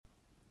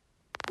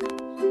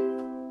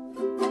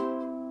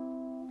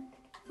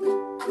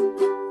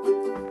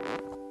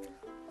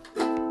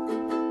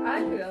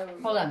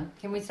on.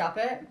 Can we stop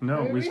it?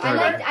 No, we I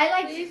started.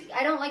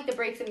 don't like the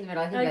breaks in the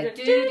middle. I think like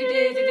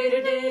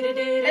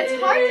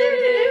It's hard to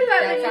do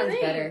that. That sounds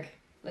better.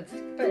 But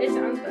it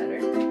sounds better.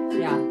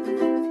 Yeah.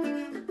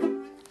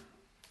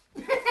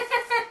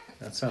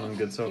 That's sounding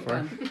good so Keep far.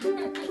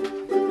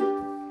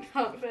 going.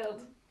 Oh, it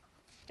failed.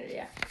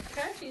 Yeah.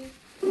 Got you.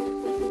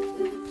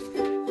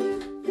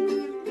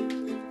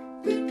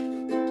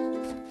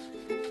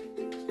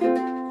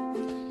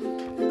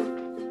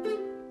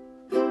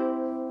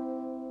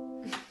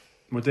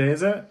 What day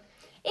is it?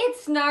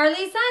 It's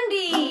Gnarly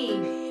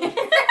Sunday.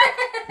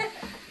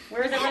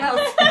 Where's everyone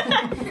else?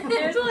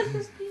 There's like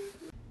this.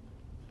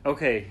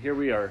 Okay, here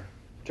we are.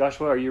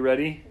 Joshua, are you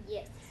ready?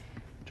 Yes.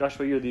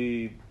 Joshua, you're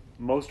the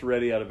most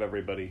ready out of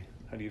everybody.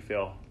 How do you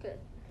feel? Good.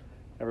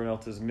 Everyone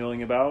else is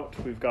milling about.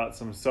 We've got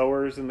some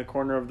sewers in the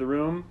corner of the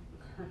room.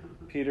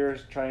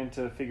 Peter's trying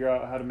to figure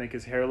out how to make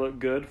his hair look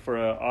good for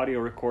an audio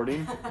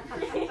recording.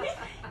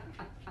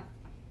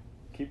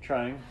 Keep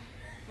trying.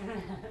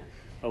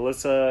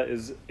 Alyssa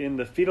is in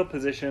the fetal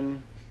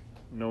position.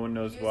 No one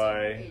knows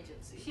why.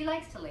 She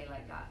likes to lay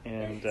like that.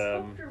 And It's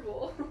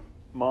comfortable.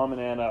 Mom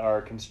and Anna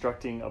are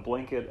constructing a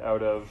blanket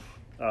out of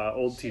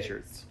old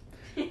t-shirts.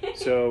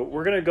 So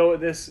we're going to go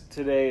with this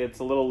today. It's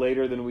a little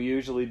later than we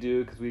usually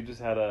do because we just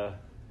had a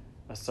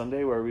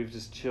Sunday where we've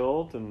just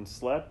chilled and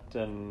slept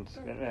and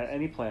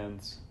any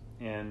plans.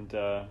 And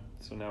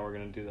so now we're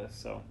going to do this.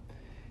 So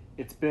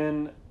it's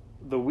been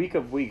the week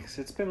of weeks.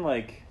 It's been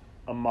like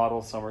a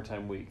model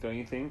summertime week, don't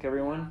you think,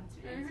 everyone?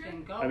 It's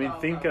been go, I mean,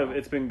 think of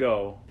it's been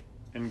go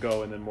and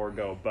then more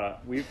go.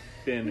 But we've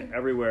been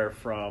everywhere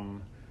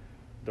from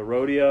the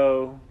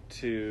rodeo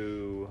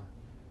to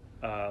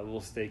a little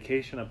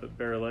staycation up at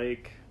Bear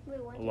Lake. Wait,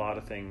 A lot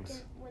of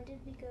things. When did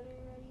we go to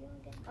the rodeo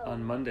again?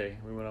 On Monday.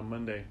 We went on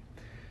Monday.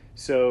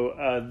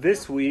 So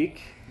this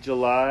week,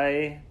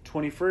 July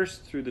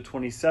 21st through the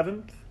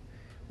 27th,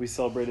 we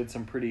celebrated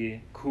some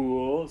pretty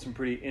cool, some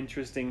pretty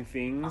interesting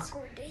things.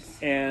 Awkward days.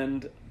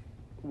 And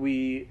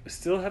we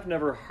still have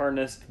never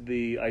harnessed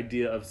the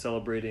idea of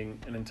celebrating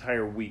an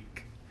entire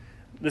week.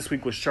 This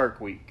week was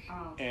Shark Week.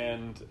 Oh.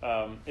 And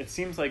it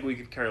seems like we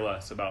could care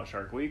less about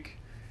Shark Week.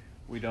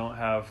 We don't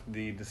have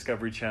the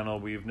Discovery Channel.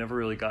 We've never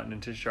really gotten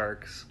into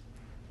sharks.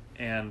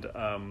 And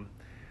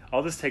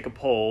I'll just take a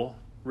poll.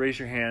 Raise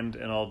your hand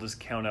and I'll just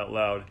count out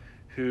loud.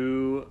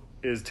 Who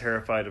is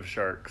terrified of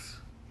sharks?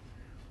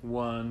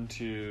 1,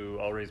 2,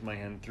 I'll raise my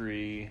hand.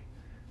 3.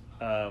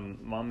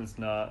 Mom is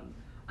not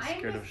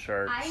scared of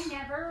sharks.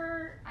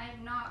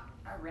 I'm not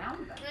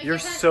around them. You're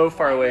so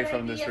far away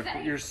from this.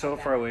 You're so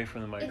far away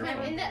from the microphone.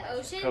 I'm in the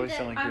ocean, Probably then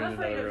sound like you're I'm in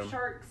afraid another of room.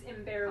 sharks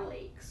in Bear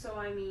Lake, so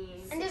I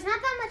mean. and there's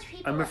not that much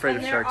people. I'm afraid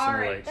of Like, sharks in the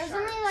aren't lake. There's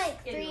only like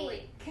in the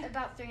lake.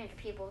 about 300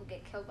 people who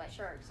get killed by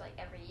sharks like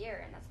every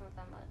year, and that's not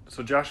that much.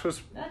 So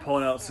Joshua's That's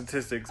pulling out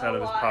statistics out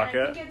of his I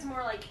pocket. think it's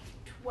more like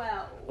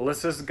 12.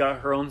 Alyssa's got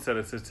her own set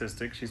of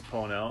statistics she's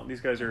pulling out.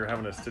 These guys are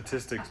having a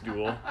statistics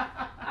duel.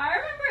 I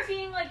remember it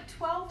being like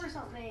 12 or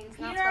something. It's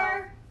not Peter,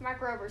 12. Mark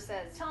Rober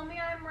says. tell me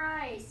I'm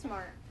right. He's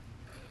smart.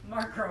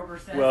 Mark Rober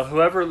says. Well,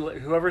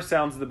 whoever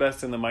sounds the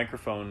best in the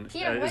microphone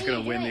Peter, what is are going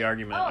you to win doing? the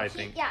argument, Oh, I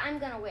think. Yeah, I'm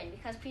gonna win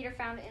because Peter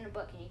found it in a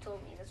book and he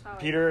told me. That's how.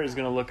 Peter is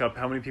going to look up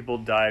how many people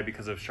die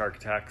because of shark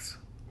attacks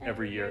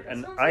every year. That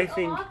And sounds I like a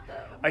think lot, though.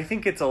 I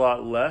think it's a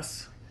lot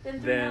less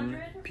Than than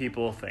 300?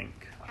 people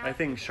think. I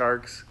think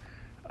sharks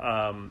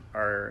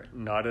are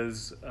not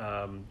as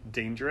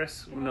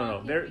dangerous.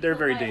 No, they're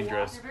very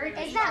dangerous.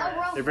 Is that a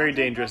world They're very record,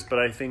 dangerous, though? but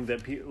I think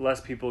that less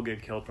people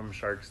get killed from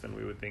sharks than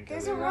we would think.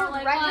 There's every a year. world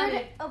like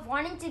record on- of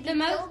wanting to The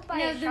get killed by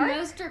a the shark.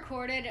 most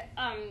recorded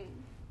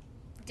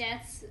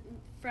deaths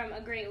from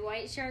a great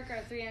white shark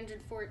are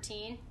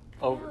 314.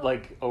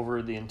 Like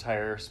over the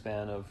entire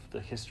span of the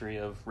history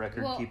of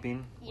record Well,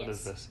 keeping? What is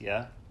yes. this?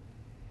 Yeah?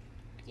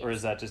 Yes. Or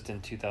is that just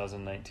in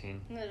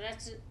 2019? No,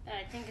 that's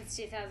I think it's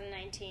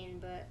 2019,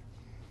 but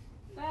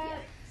That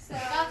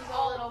sounds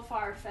a little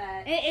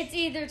far-fetched. it's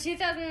either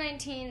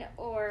 2019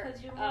 or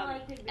Because you're more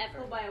likely to be ever.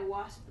 killed by a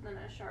wasp than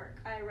a shark.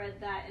 I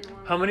read that in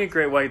one. How many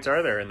great whites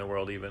are there in the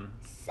world even?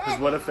 Because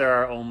 7. what if there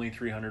are only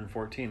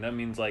 314? That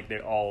means like they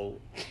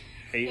all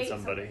ate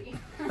somebody.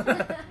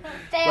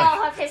 They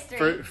all have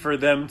history. For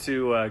them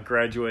to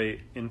graduate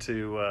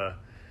into,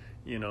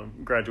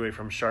 graduate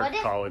from shark What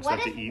if- college, they what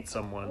have to if- eat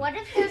someone. What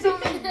if there's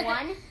only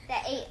one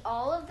that ate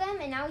all of them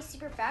and now he's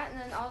super fat and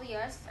then all the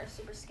rest are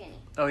super skinny?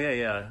 Oh, yeah.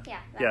 Yeah. that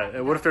Yeah, might be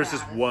and what if there's bad.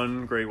 just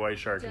one great white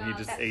shark and he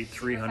just That's ate super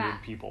 300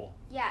 fat. people?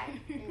 Yeah.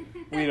 and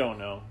We don't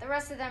know. the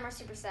rest of them are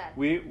super sad.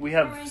 We Ranking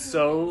have things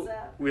so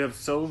up.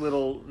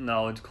 little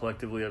knowledge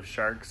collectively of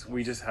sharks.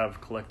 We just have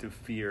collective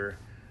fear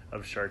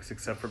of sharks,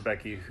 except for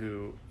Becky,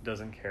 who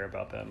doesn't care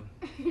about them.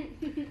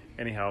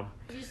 Anyhow,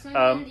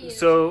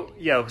 so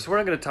we're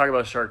not going to talk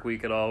about Shark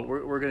Week at all.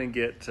 We're going to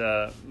get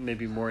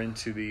maybe more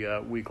into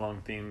the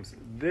week-long themes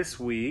this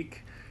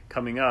week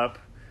coming up,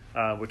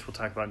 which we'll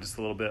talk about in just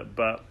a little bit.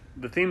 But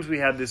the themes we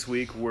had this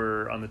week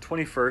were on the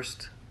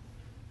 21st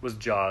was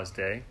Jaws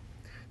Day.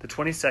 The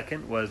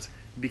 22nd was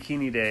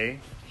Bikini Day.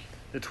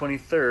 The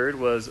 23rd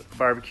was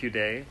Barbecue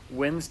Day.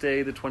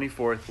 Wednesday, the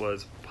 24th,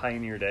 was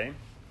Pioneer Day.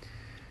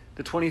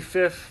 The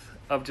 25th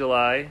of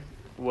July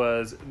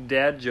was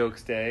Dad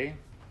Jokes Day.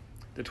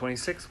 The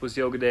 26th was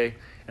Yoga Day.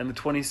 And the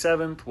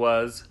 27th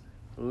was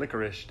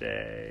Licorice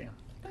Day.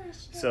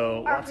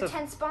 So Our lots of...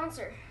 pretend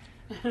sponsor.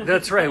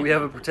 That's right. We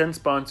have a pretend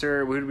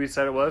sponsor. Who did we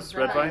decide it was?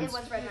 Red Red Vines? It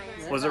was Red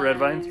Vines. Was it Red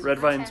Vines? Red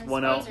Vines Pretend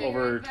won out sponsor.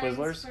 over Red Vines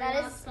Twizzlers. For That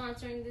not is-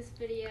 sponsoring this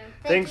video.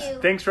 Thank you.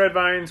 Thanks, Red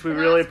Vines. We For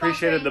not really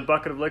appreciated sponsoring. the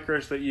bucket of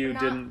licorice that you For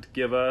not- didn't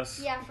give us.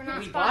 Yeah, for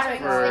not We bought sponsoring it.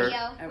 For- this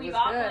video. It We was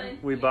bought good. one.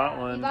 We bought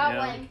Yeah. one. We bought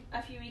yeah. one.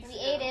 A few weeks We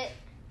ago. ate it.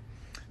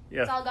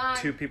 Yeah, It's all gone.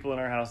 2 people in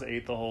our house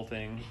ate the whole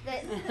thing.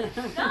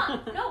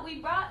 No, we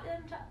brought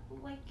them to,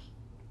 like,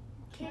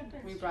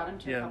 campus. We brought him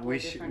to a Yeah, couple we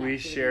of different we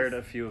activities. shared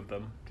a few of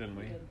them, didn't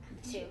we?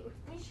 Two.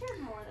 We shared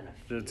more than a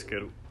few. That's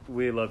good.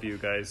 We love you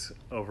guys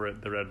over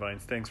at the Red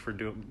Vines. Thanks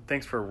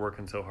for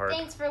working so hard.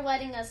 Thanks for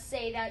letting us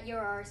say that you're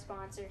our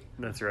sponsor.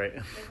 That's right.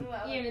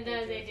 Even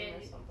though they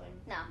didn't.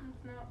 No.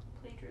 Not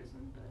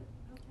plagiarism,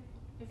 but okay.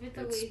 If it's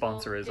It's illegal,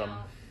 sponsorism.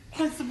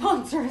 don't.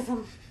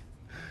 Sponsorism.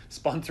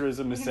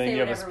 Sponsorism We is can saying say you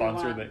have a whatever we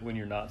sponsor want. that when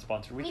you're not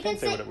sponsored. We We can can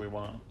say say- whatever we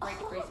want. Right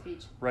to free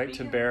speech. Right We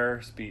to can-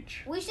 bear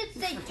speech. We should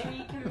say.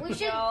 We can We be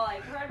should- all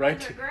like, red Right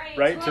vines to- are great.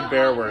 right to Well,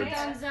 bear okay. words.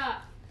 Thumbs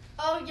up.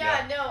 Oh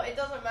yeah, no, it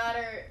doesn't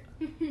matter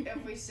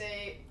if we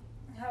say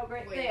How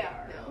great wait, they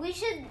are. no. We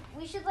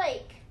should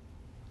like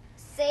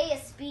say a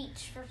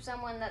speech for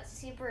someone that's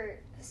super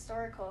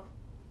historical.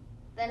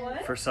 Then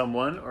What? For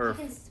someone, or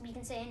we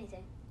can say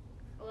anything.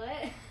 What?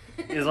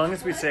 as long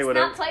as we say It's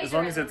whatever, not as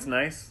long as plagiarism. it's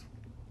nice,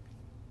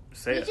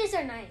 say it. Speeches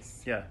are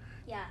nice. Yeah.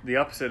 Yeah. The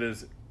opposite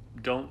is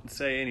don't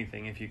say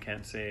anything if you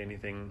can't say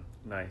anything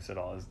nice at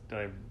all. Did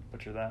I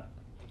butcher that?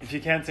 If you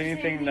can't say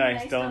anything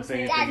nice, don't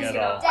say anything at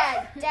all.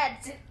 Dad,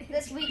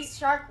 this week's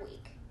Shark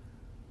Week.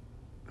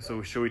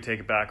 So should we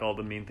take back all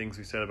the mean things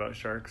we said about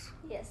sharks?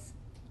 Yes.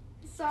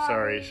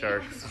 Sorry,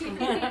 sharks.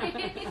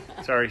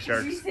 Sorry, Did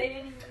sharks. you say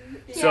anything?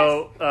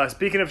 So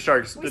speaking of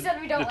sharks, We the said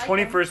we don't like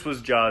 21st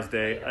was Jaws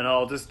Day, and I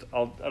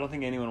don't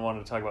think anyone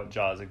wanted to talk about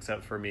Jaws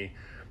except for me.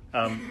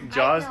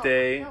 Jaws know,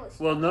 Day. I know it's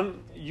Well,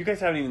 you guys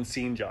haven't even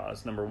seen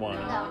Jaws. Number one,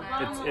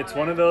 No. it's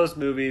one of those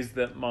movies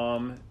that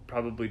Mom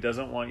probably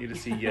doesn't want you to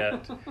see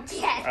yet.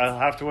 Yes. I'll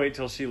have to wait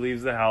till she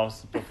leaves the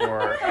house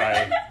before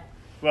I.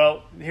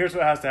 Well, here's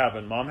what has to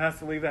happen. Mom has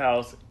to leave the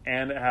house,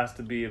 and it has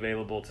to be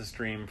available to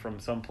stream from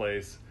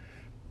someplace,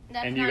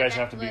 That's and you not guys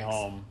have to be Netflix.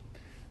 home,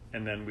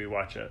 and then we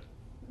watch it.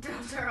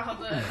 Those are all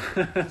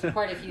the.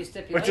 Quite a few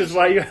stipulations. Which is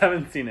why you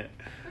haven't seen it.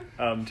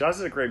 Jaws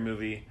is a great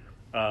movie.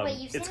 Wait,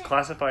 you've It's seen it?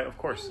 classified, of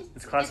course,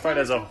 it's classified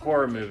as a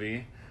horror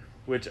movie,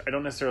 which I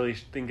don't necessarily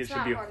think it It's should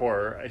not be a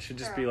horror horror. It should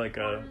just be like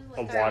a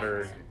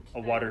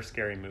water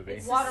scary movie.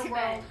 It's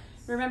Waterworld.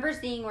 Remember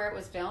seeing where it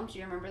was filmed? Do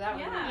you remember that?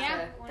 When we went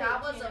Yeah. to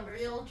That was a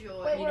real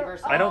joy. Wait,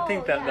 Universal. I don't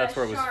think yeah. that's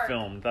where it was shark.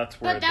 filmed. That's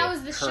where But that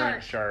was the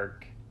current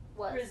shark. shark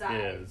What?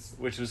 is,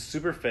 which was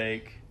super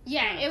fake.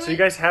 Yeah, it was. So you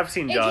guys have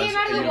seen it Jaws came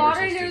out of at the Universal water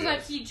and it was Studios.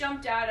 like he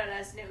jumped out at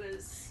us and it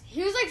was.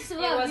 He was like It slow.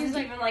 He wasn't was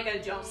like, even like a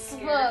jump scare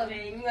Slow.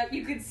 thing. Like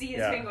you could see his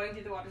Yeah. fin going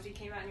through the water. So he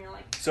came out and you're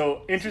like,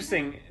 So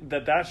interesting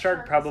that shark Shark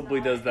is probably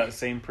not- does that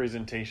same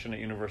presentation at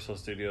Universal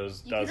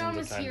Studios you could dozens of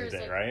almost times hear a his day,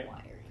 like right?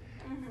 wiring.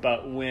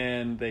 But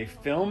when they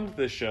filmed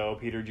the show,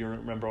 Peter, do you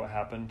remember what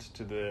happened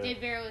to They the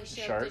barely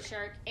showed shark? the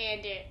shark,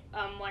 and it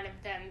one of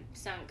them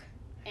sunk,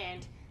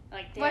 and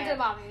like they, Went to had- the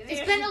bottom of they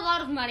it. spent a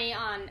lot of money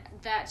on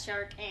that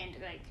shark, and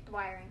like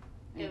Wiring.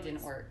 It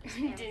didn't work.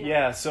 it didn't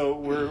Yeah, so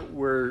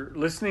we're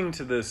listening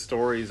to the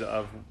stories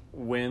of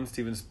when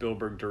Steven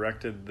Spielberg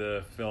directed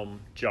the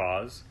film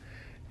Jaws,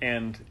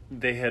 and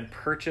they had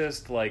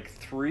purchased like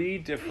 3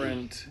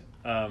 different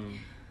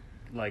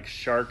like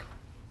shark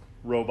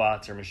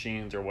robots or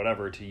machines or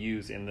whatever to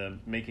use in the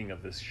making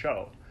of this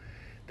show.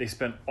 They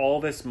spent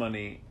all this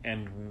money,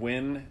 and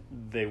when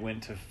they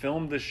went to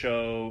film the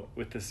show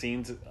with the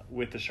scenes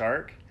with the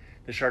shark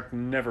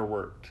never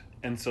worked,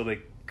 and so they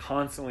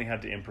constantly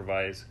had to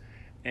improvise.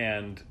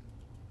 And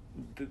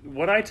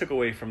what I took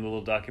away from the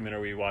little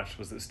documentary we watched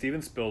was that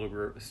Steven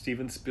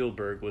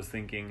Spielberg was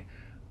thinking,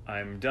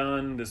 I'm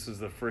done. This is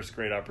the first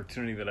great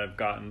opportunity that I've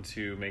gotten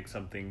to make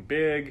something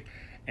big.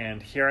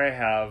 And here I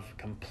have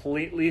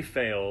completely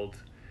failed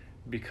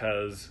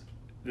because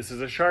this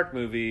is a shark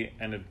movie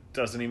and it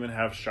doesn't even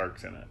have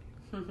sharks in it.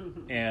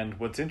 And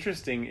what's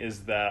interesting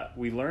is that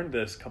we learned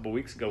this a couple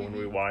weeks ago when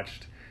we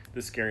watched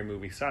the scary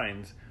movie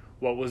Signs.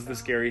 What was the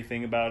scary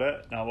thing about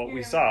it? Not what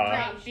we saw,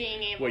 Not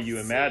being able what you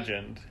to see.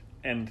 imagined.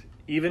 And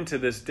even to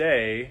this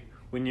day,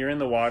 when you're in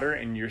the water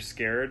and you're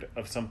scared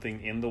of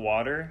something in the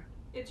water,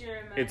 it's your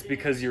imagination. it's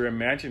because you're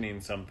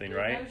imagining something,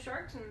 There's right? no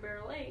sharks in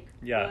Bear Lake.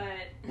 Yeah.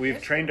 But We've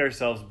trained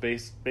ourselves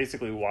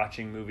basically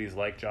watching movies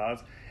like Jaws.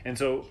 And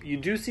so you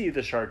do see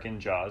the shark in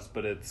Jaws,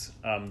 but it's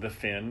the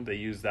fin. They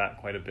use that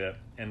quite a bit.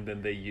 And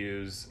then they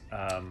use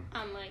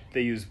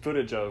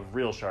footage of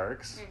real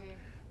sharks. Mhm.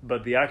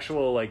 But the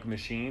actual like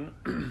machine,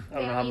 I don't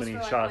know how use many for,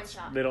 like, shots.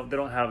 one shot. They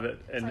don't have it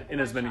in, like in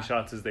as one many shot.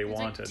 shots as they It was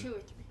wanted. like 2 or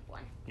 3.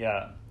 1.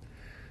 Yeah.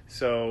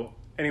 So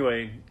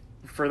anyway,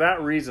 for that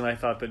reason, I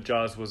thought that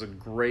Jaws was a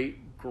great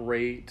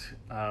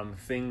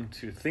thing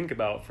to think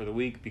about for the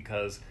week,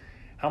 because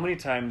how many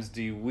times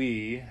do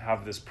we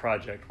have this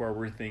project where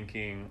we're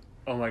thinking,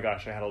 oh my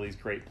gosh, I had all these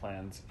great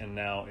plans and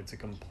now it's a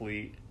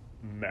complete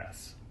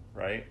mess,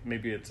 right?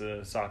 Maybe it's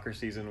a soccer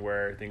season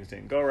where things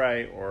didn't go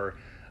right, or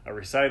a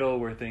recital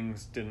where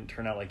things didn't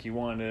turn out like you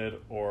wanted,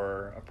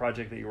 or a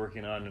project that you're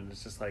working on and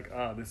it's just like,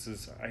 oh,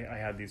 I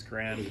had these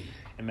grand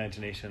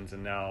imaginations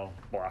and now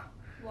blah.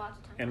 Lots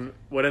of times. And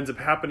what ends up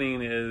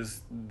happening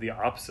is the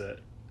opposite.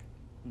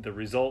 The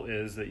result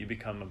is that you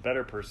become a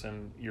better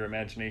person. Your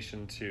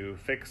imagination to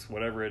fix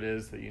whatever it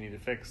is that you need to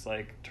fix,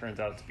 turns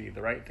out to be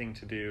the right thing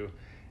to do,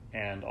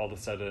 and all of a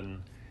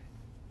sudden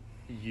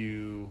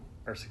you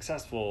are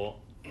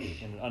successful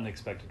in an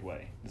unexpected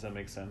way. Does that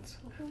make sense?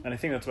 Mm-hmm. And I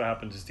think that's what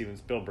happened to Steven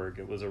Spielberg.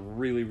 It was a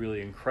really,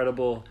 really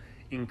incredible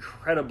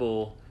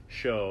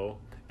show,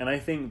 and I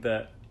think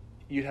that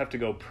you'd have to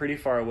go pretty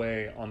far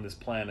away on this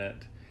planet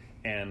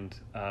and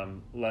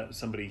let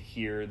somebody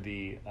hear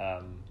the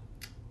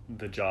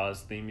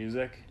Jaws theme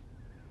music.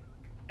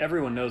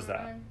 Everyone knows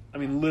that. I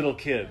mean, little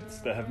kids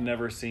that have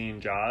never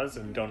seen Jaws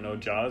and don't know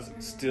Jaws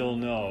still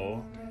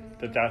know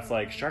that that's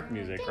like shark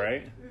music,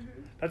 right?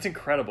 That's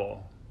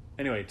incredible.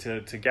 Anyway, to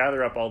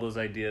gather up all those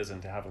ideas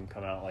and to have them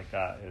come out like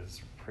that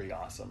is pretty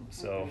awesome.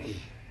 So,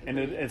 and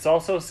it's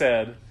also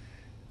said,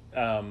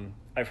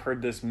 I've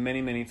heard this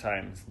many, many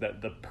times,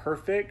 that the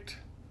perfect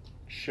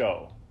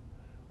show,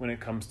 when it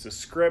comes to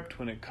script,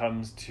 when it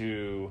comes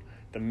to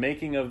the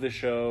making of the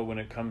show, when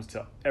it comes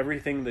to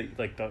everything, that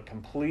like the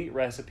complete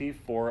recipe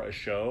for a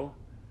show,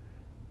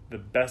 the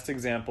best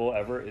example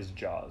ever is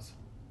Jaws.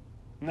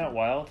 Isn't that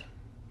wild?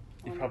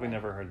 You've probably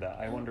never heard that.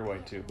 I wonder why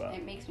too, but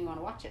it makes me want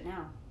to watch it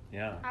now.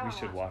 Yeah, we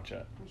should watch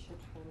it. We should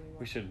totally watch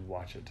We should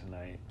watch it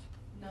tonight.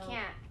 No. We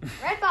can't.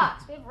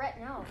 Redbox. We have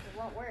no, it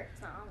won't work.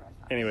 It's not on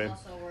Redbox. Anyway,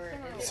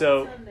 It's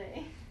so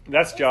Sunday.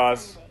 that's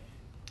Jaws.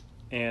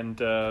 Sunday.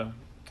 And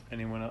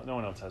anyone else? No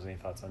one else has any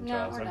thoughts on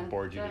Jaws? we're I've done.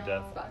 bored you to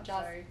death.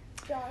 Sorry.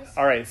 Jaws.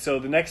 All right, so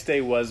the next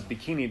day was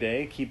Bikini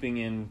Day, keeping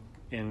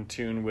in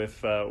tune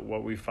with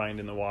what we find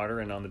in the water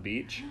and on the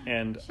beach.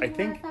 And she I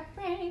think was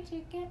afraid to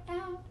get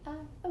out of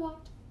the water.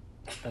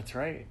 that's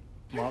right.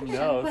 Mom She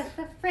knows. was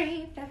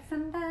afraid that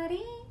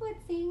somebody would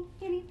sing.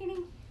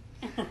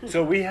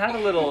 So we had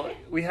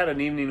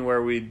an evening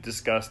where we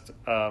discussed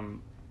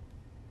the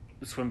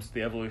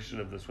evolution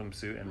of the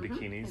swimsuit and It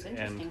bikinis, was and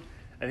interesting.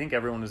 I think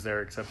everyone was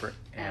there except for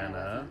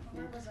Anna.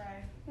 Where was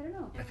I? I don't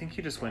know. I think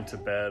you just went to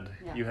bed.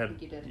 Yeah, you I had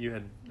think you did. you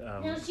had.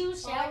 No, she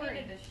was Oh, I showering.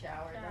 needed to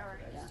shower. That's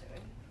what I was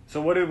doing.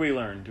 So what did we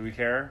learn? Do we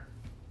care?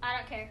 I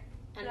don't care.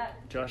 And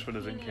That Joshua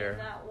doesn't bikini care. in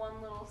that one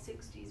little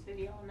 60s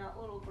video and that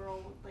little girl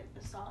with like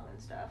the song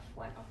and stuff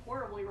went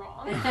horribly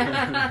wrong.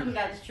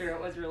 That's true.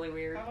 It was really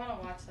weird. I want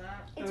to watch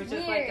that. It It's was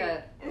weird. just like a.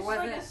 It It's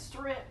wasn't. like a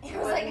strip. It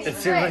was like It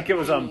seemed like it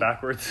was on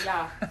backwards.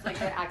 Yeah, it's like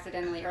it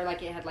accidentally, or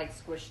like it had like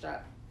squished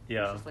up. It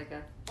Yeah. was just like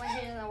a. When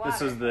she's in the water.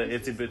 This was the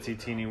itsy bitsy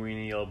teeny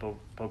weeny yellow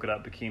polka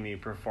dot bikini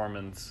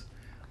performance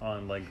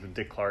on like the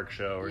Dick Clark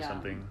show or Yeah.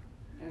 something.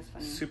 It was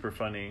funny. Super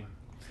funny.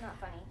 It's not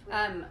funny. It's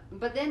weird.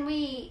 But then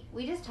we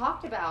just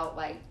talked about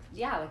like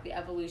the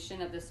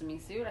evolution of the swimming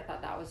suit. I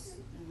thought that was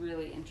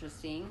really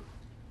interesting.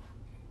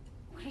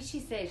 What did she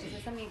say? She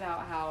said something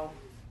about how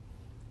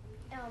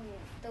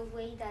The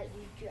way that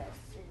you dress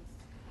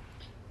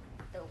is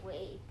the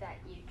way that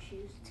you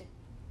choose to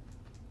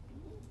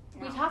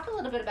be. we talked a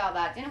little bit about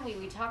that, didn't we?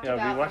 We talked Yeah,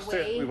 about we watched the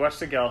way we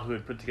watched a gal who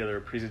had put together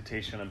a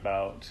presentation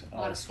about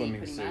Modesty, swimming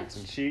pretty suits,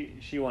 much.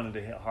 and she wanted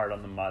to hit hard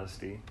on the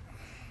modesty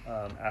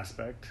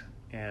aspect,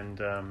 and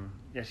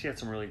yeah, she had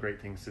some really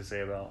great things to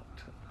say about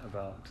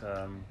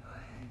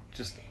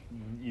just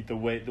the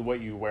way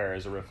what you wear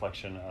is a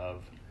reflection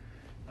of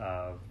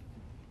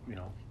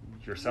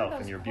yourself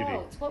and your beauty.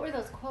 quotes? What were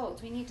those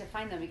quotes? We need to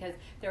find them because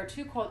there are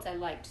two quotes I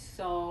liked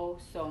so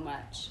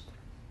much.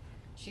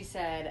 She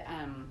said,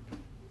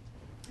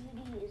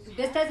 Beauty is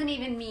 "This doesn't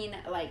even mean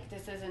like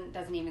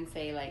doesn't even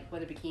say like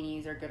whether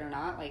bikinis are good or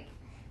not. Like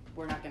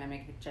we're not going to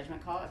make the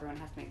judgment call. Everyone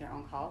has to make their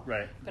own call.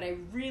 Right. But I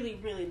really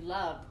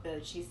loved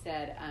that she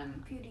said,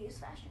 beauty is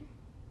fashion.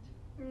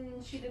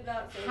 She did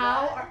not say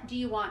 "How that. do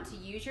you want to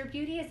use your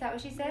beauty?" Is that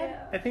what she said?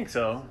 Yeah. I think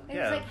so. It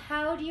Yeah. was like,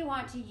 how do you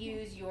want to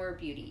use your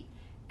beauty?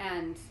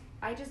 And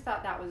I just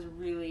thought that was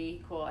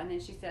really cool. And then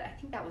she said, I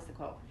think that was the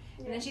quote.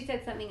 And then she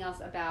said something else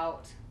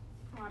about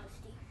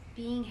Modesty.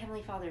 being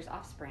Heavenly Father's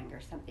offspring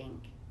or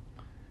something.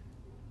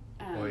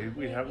 Boy,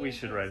 we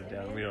should write it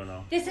down. We don't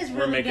know. This is We're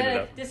really making it good.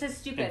 up. This is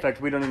stupid. In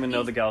fact, we don't even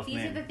know the gal's These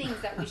name. are the things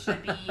that we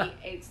should be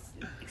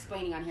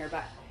explaining on here.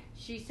 But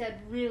she said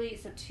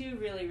two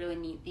really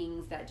neat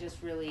things that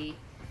just really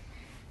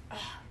it's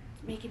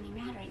making me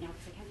mad right now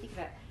because I can't think of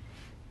it.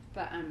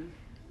 But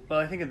Well,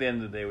 I think at the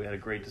end of the day, we had a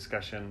great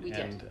discussion, we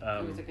and did.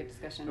 It was a good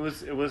discussion.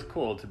 it was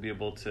cool to be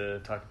able to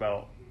talk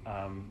about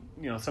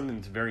something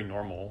that's very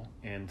normal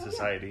in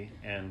society,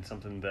 and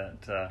something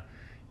that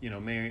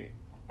may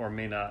or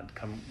may not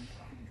come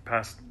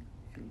past.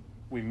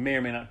 We may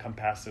or may not come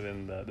past it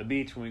in the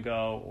beach when we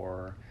go,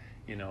 or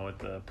at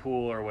the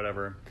pool or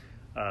whatever.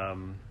 I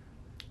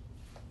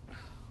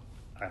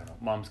don't know.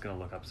 Mom's gonna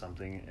look up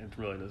something. It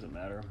really doesn't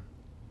matter.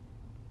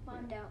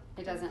 Mom, don't.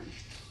 It doesn't.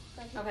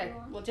 Okay,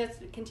 we'll just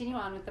continue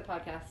on with the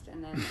podcast,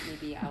 and then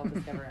maybe I'll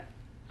discover it.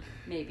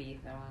 Maybe,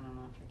 though I don't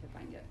know if I can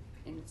find it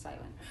in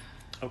silence.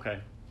 Okay.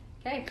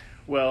 Okay.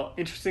 Well,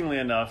 interestingly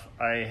enough,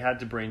 I had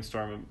to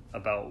brainstorm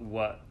about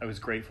what I was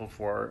grateful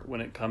for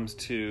when it comes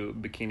to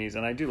bikinis,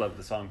 and I do love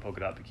the song Polka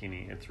Dot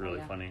Bikini. It's really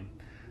funny.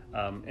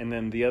 And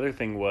then the other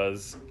thing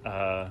was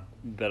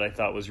that I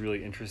thought was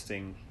really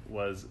interesting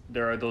was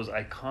there are those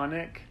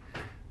iconic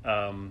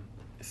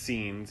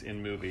scenes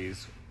in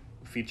movies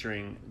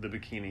featuring the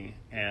bikini,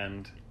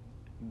 and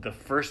the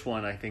first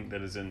one I think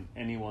that is in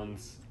any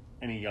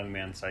young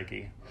man's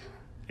psyche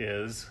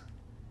is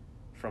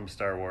from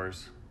Star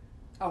Wars.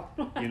 Oh.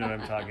 You know what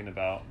I'm talking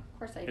about. Of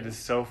course I do. It is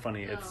so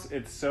funny. No.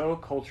 It's so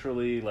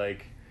culturally,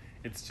 like,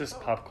 it's just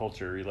pop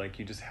culture. Like,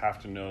 you just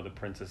have to know the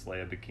Princess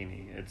Leia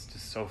bikini. It's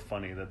just so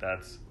funny that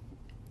that's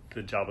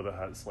the Jabba the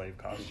Hutt slave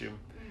costume.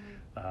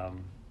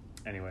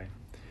 Anyway.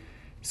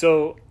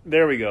 So,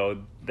 there we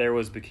go. There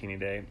was Bikini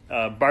Day.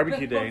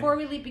 Barbecue Day. Before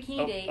we leave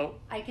Bikini Day, Oh.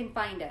 I can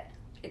find it.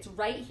 It's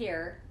right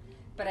here,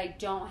 but I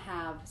don't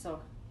have,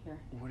 so, here.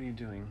 What are you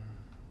doing?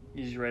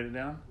 You just write it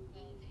down?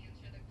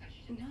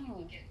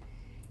 No.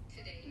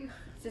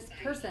 It's this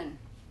person.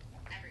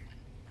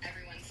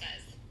 Everyone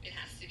says it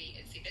has to be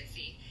Itsy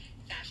Bitsy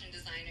fashion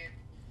designer.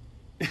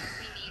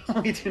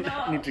 We do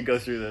not need to go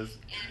through this.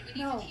 And we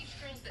need No. to teach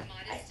girls that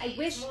modesty I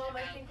wish. is Mom,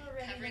 I about think we're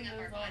ready covering to up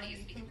our move on. bodies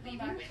You because can we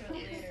come leave back with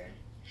to it is later.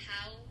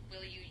 how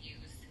will you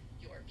use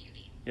your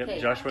beauty? Yep,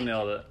 Okay. Joshua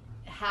nailed it.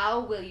 How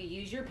will you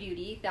use your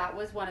beauty? That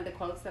was one of the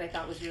quotes that I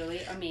thought was really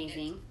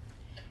amazing.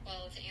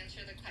 Well, to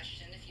answer the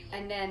question, if you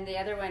And then the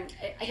other one,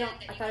 I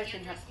thought I was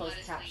going to have closed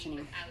dress modestly captioning.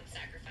 without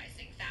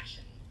sacrificing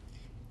fashion.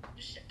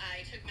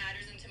 I took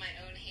matters into my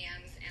own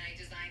hands and I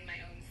designed my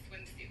own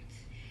swimsuit.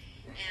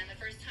 And the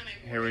first time I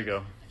wore Here we go.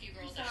 a few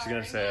girls She's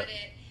gonna say bought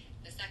it.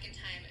 The second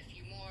time, a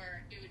few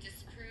more. It would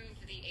disprove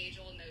the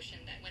age-old notion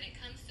that when it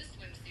comes to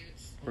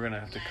swimsuits, We're going to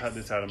have to cut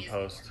this out in less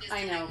post. is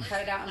I know, more.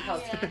 cut it out in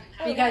post. Yeah.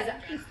 Because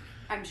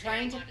I'm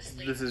trying to.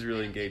 Modestly, This is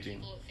really I don't think engaging.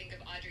 people think of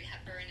Audrey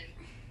Hepburn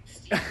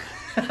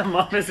and Steve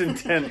Mom is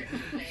intent.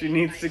 She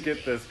needs to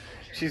get this.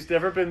 She's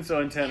never been so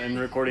intent in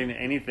recording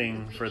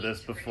anything for this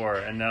before,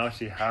 and now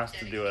she has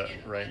to do it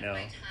right now.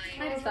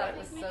 I just thought it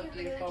was so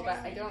beautiful, but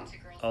I don't.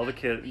 All the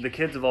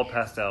kids have all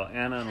passed out.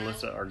 Anna and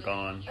Alyssa are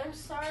gone. I'm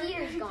sorry.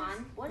 Peter's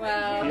gone. What did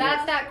Well, he do?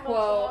 that's that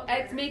quote.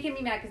 It's making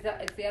me mad because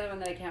it's the other one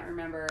that I can't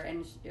remember,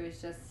 and it was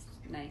just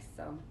nice.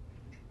 So,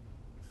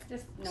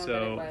 just know that it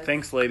So, was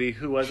thanks, lady.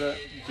 Who was it?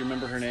 Do you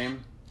remember her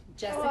name?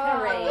 Jessica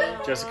Rae.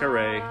 Jessica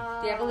Rae.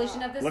 The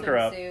evolution of the Look her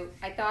up. swimsuit.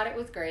 I thought it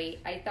was great.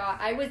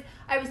 I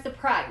was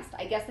surprised.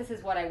 I guess this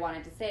is what I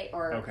wanted to say,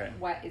 or Okay.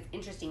 what is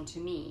interesting to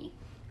me,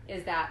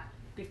 is that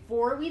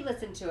before we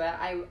listen to it,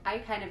 I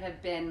kind of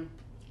have been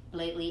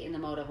lately in the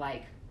mode of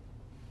like,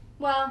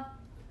 well,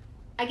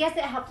 I guess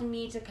it helped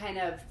me to kind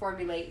of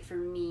formulate for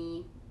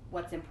me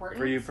what's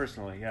important For you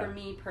personally, yeah. for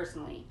me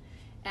personally,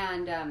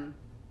 and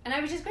I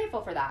was just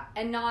grateful for that,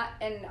 and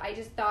I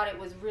just thought it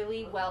was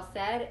really well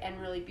said and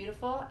really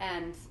beautiful,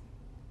 and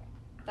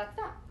that's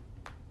that.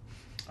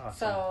 Awesome.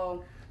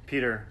 So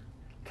Peter,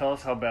 tell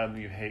us how bad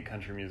you hate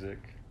country music.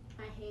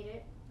 I hate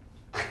it.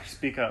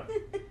 Speak up.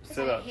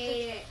 Sit I up.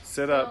 hate it.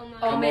 Sit up. so much.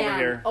 Come over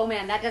here. Oh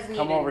man, that doesn't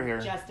Come even over here.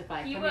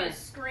 justify. He Come was here.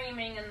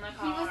 screaming in the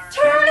car.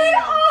 Turn it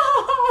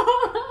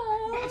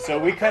off. So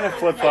we kind of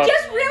flip I flop.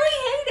 just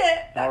really hate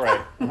it. All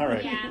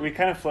right. Yeah. We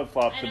kind of flip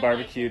flopped I the don't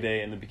barbecue like it.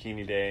 day and the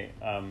bikini day.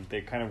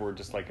 They kind of were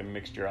just like a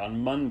mixture. On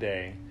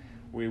Monday,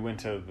 we went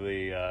to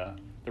the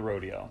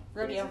rodeo,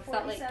 Rodeo,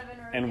 Salt Lake.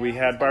 and we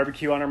had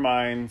barbecue on our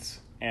minds.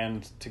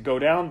 And to go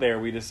down there,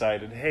 we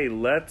decided, hey,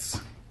 let's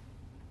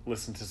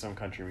listen to some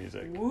country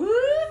music. Woo!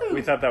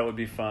 We thought that would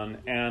be fun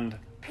and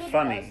Peter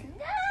funny. goes,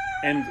 "No."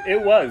 And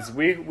it was.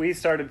 We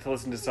started to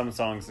listen to some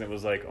songs, and it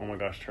was like, oh my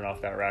gosh, turn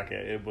off that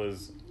racket. It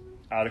was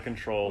out of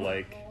control,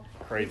 like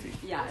crazy.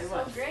 Yeah, it So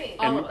was. great.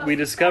 And we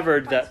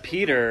discovered that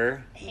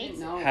Peter Hates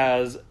no.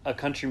 has a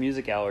country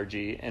music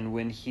allergy, and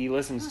when he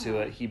listens to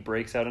it, he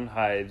breaks out in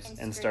hives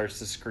and starts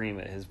to scream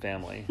at his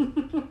family.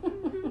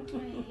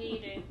 I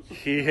hate it.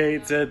 He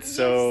hates it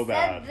so you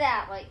bad. said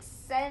that like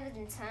 7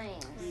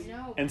 times. I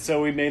know. And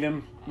so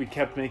we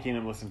kept making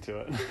him listen to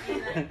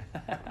it.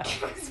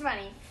 It's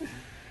funny.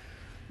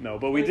 No,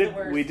 but we It was did the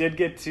worst.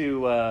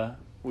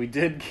 we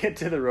did get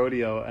to the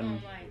rodeo, Oh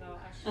and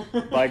my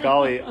gosh. by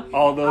golly,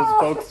 all those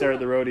folks there at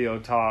the rodeo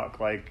talk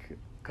like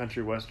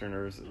country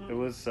westerners. It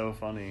was so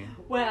funny.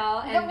 Well,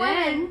 and The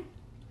then, woman.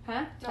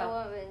 huh? The Tell-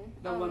 woman.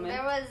 The woman.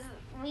 There was,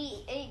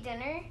 we ate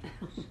dinner,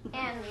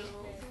 and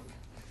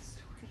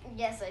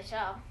yes, I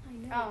shall.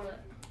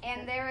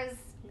 And there was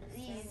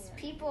these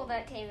people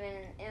that came in,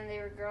 and they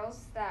were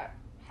girls that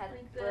had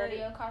Like the-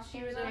 rodeo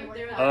costumes on. Like,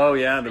 they were Oh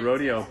yeah, the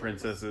rodeo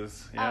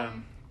princesses. Yeah.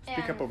 Speak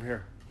and up over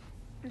here.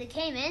 They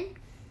came in,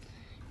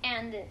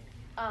 and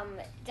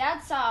Dad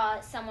saw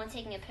someone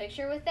taking a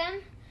picture with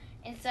them,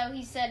 and so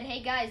he said,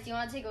 "Hey guys, do you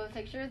want to take a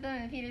picture with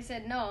them?" And Peter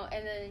said, "No,"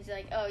 and then he's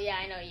like, "Oh yeah,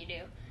 I know you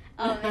do."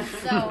 And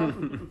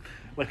so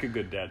Like a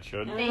good dad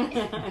should.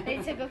 they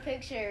took a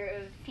picture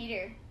of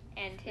Peter,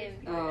 and him.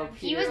 Oh,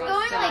 He Peter was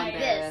going so like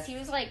this. embarrassed. He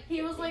was like,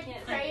 He was like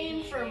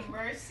praying for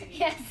mercy.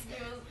 Yes.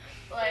 He was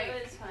like,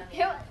 It was funny.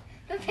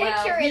 the picture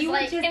Well, is we were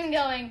like just- him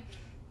going.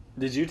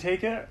 Did you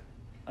take it?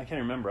 I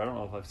can't remember. I don't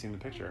know if I've seen the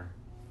picture.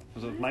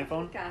 Was it with my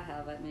phone? I think I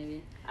have it,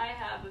 maybe. I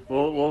have.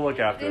 We'll look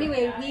after.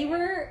 Anyway,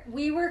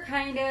 we were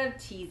kind of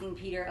teasing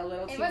Peter a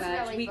little It too was much.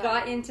 really We fun.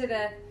 got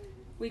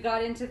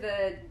into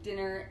the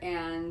dinner,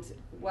 and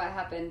what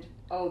happened?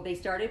 Oh, they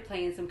started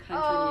playing some country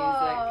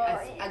Oh,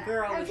 music. A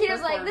girl and was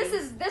Peter's like,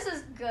 performing. this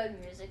is good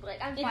music. Like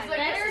I'm he's fine like,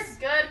 with this this. is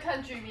good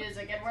country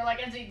music, and we're like,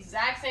 it's the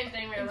exact same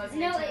thing we were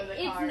listening No, to in the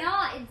car. it's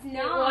not. It's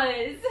not.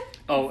 was.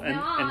 Oh, It's and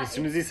not. as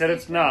soon as he It's said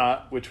it's different.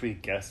 not, which we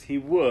guessed he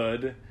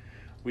would,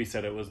 we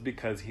said it was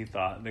because he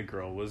thought the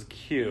girl was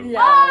cute. Yeah,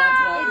 that's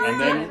what. And It's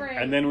then different.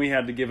 and then we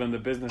had to give him the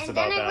business And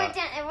about then that.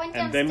 I went And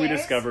downstairs. then we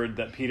discovered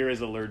that Peter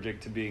is allergic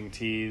to being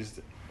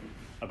teased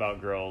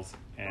about girls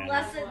and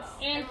Unless it's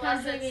And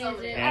unless country it's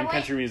somebody music. and I went-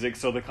 country music.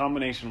 So the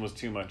combination was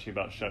too much. He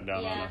about shut down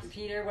on Yeah. us.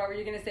 Peter, what were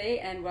you gonna say?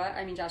 And what?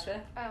 I mean,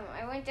 Joshua.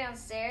 I went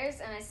downstairs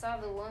and I saw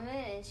the woman,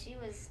 and she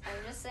was.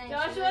 I'm just saying, she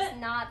Joshua? was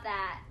not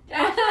that.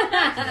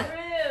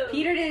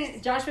 True.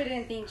 Joshua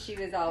didn't think she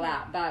was all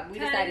that, but we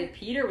decided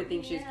Peter would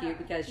think she was Yeah. cute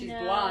because she's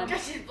No. blonde.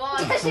 Because she's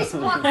blonde. She's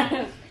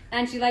blonde.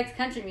 And she likes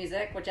country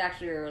music, which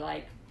actually are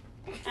like,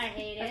 I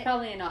hate that's it.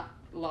 probably not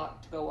a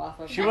lot to go off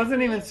of. She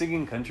wasn't even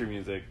singing country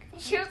music.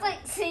 She was like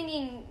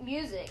singing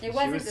music. It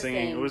wasn't She was the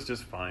singing. same. It was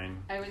just fine.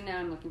 Now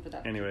I'm looking for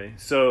that. Anyway,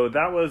 so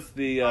that was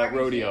the Barbecue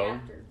rodeo,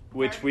 after.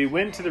 which we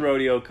went to the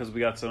rodeo because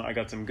I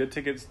got some good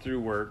tickets through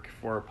work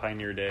for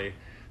Pioneer Day.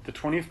 The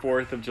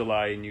 24th of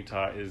July in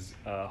Utah is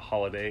a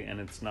holiday, and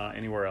it's not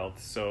anywhere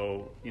else.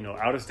 So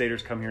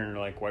out-of-staters come here and are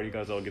like, "Why do you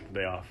guys all get the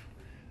day off?"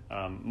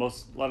 A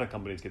lot of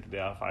companies get the day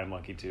off. I'm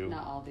lucky too.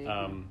 Not all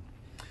do.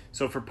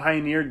 So for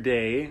Pioneer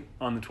Day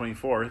on the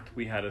 24th,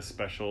 we had a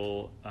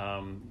special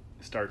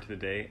start to the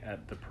day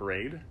at the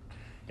parade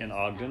in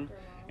Ogden.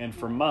 And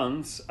for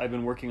months, I've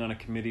been working on a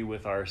committee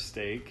with our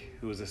stake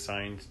who was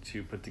assigned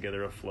to put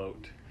together a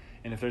float.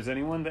 And if there's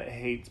anyone that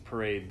hates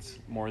parades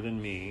more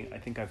than me, I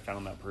think I've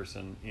found that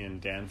person in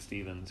Dan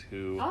Stevens,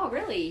 who Oh,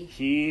 really?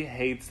 he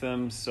hates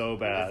them so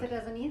Melissa bad.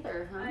 doesn't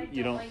either, huh? I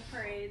You don't don't- like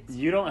parades.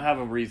 You don't have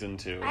a reason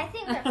to. I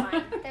think they're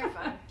fine. They're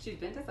fine. She's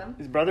been to some.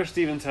 His brother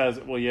Stevens has.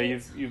 Well, yeah,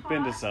 It's you've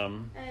been to hot.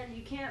 some. And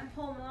you can't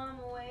pull mom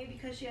away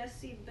because she has to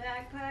see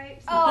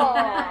bagpipes. Oh.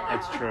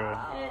 That's true.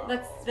 And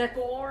That's- it's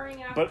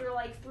boring after But-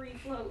 like 3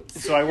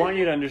 floats. So I want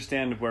you to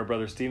understand where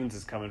Brother Stevens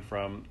is coming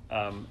from.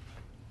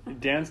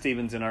 Dan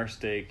Stevens in our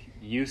stake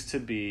used to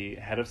be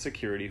head of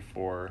security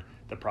for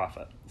the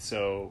Prophet.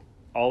 So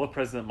all of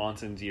President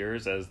Monson's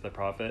years as the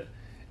Prophet,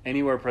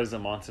 anywhere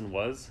President Monson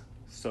was,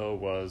 so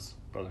was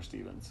Brother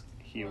Stevens.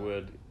 He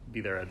would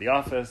be there at the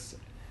office,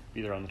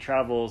 be there on the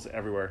travels,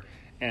 everywhere.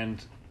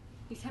 And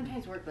He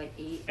sometimes worked like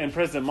 8.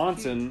 President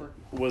Monson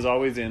was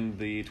always in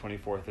the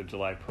 24th of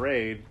July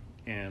parade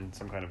in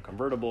some kind of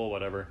convertible,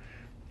 whatever.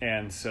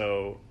 And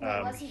so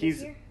Wait, was he he's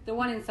this year? The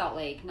one in Salt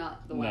Lake,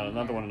 not the one. no,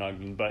 not the here. one in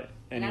Ogden. But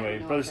And I don't anyway,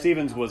 know Brother if that's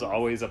Stevens in was Ogden.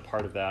 always a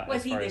part of that Was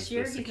as he far this as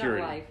year? the He's not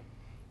security. alive.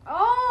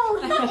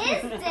 Oh, he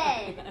is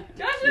dead.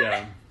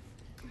 Yeah.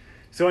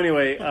 So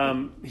anyway,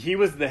 he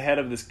was the head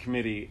of this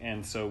committee,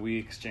 and so we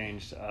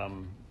exchanged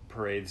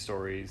parade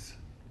stories,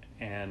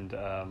 and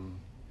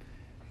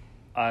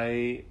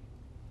I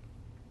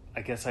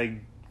guess I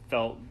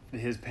felt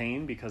his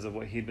pain because of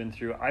what he'd been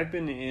through. I've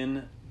been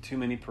in too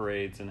many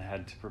parades and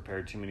had to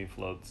prepare too many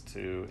floats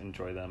to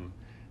enjoy them.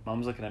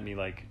 Mom's looking at me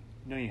like,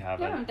 no, you You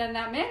haven't. haven't done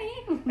that many.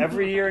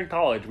 Every year in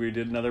college, we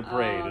did another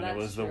parade, Oh, and it that's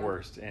was the true.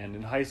 worst. And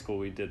in high school,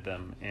 we did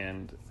them,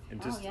 and it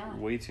just yeah.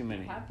 way too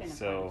many. You have been a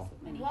So, part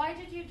of many. Why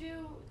did you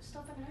do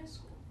stuff in high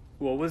school?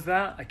 what was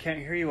that? I can't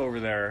hear you over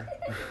there.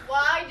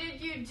 Why did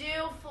you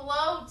do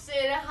floats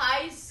in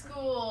high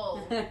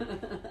school?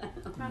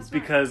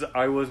 Because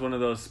I was one of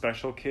those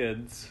special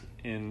kids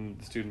in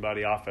the student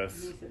body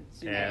office,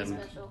 Very and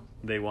special.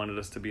 they wanted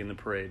us to be in the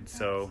parade.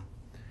 So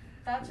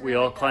That's we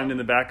really all climbed dumb. in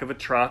the back of a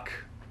truck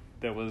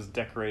that was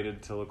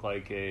decorated to look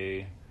like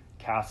a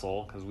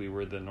castle because we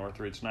were the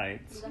Northridge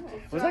Knights.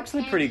 It was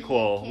actually pretty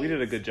cool. We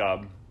did a good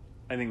job.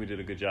 I think we did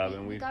a good job,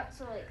 and we got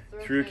to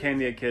like threw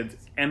candy at kids.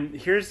 And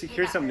here's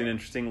got something hurt.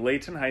 interesting.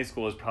 Layton High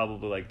School is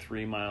probably like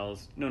 3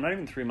 miles, no, not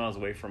even 3 miles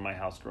away from my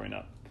house growing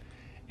up.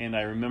 And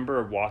I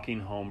remember walking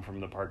home from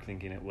the park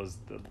thinking it was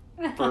the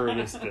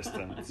furthest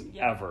distance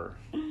Yeah. ever.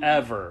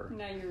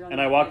 Now you're on And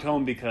the I walked parade.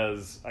 home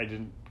because I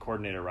didn't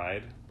coordinate a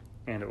ride.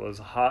 And it was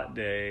a hot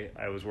day.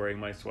 I was wearing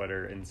my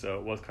sweater, and so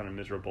it was kind of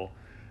miserable.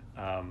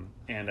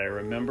 And I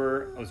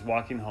remember I was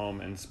walking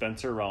home, and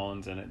Spencer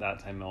Rollins and at that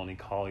time Melanie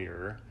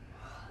Collier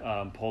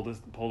pulled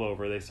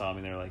over. They saw me,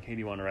 and they were like, "Hey, do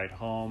you want to ride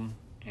home?"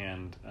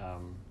 And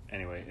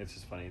anyway, it's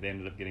just funny. They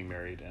ended up getting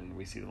married, and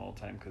we see them all the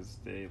time because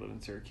they live in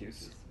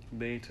Syracuse.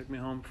 They took me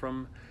home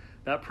from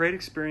that parade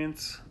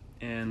experience,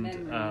 and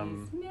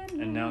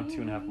and now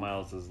 2.5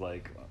 miles is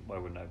like, why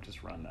wouldn't I have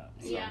just run that?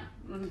 So, Yeah.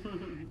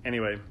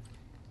 Anyway,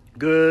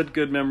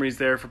 good memories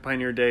there for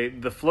Pioneer Day.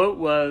 The float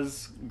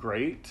was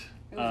great.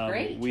 It was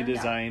great. We Turned out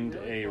designed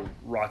really a cool.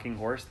 rocking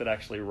horse that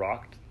actually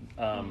rocked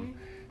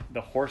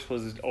The horse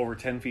was over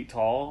 10 feet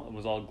tall. It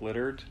was all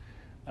glittered.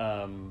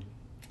 And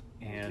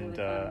really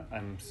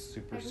I'm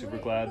super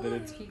glad that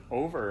it's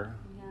over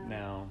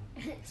now.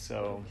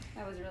 So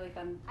that was really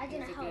fun. I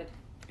didn't help. Good.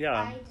 yeah.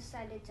 I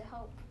decided to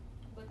help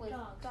with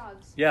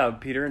dogs. Yeah,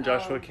 Peter and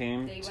Joshua Oh,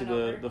 came they to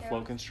went the over?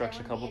 float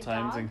construction a couple There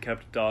times was a and dog.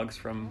 kept dogs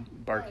from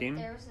barking.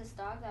 There was this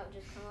dog that would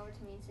just come over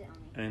to me and sit on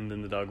me. And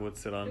then the dog would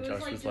sit on It was like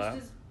Joshua's just lap.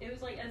 it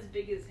was like as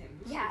big as him.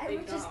 It was Yeah, a it big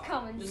would just dog.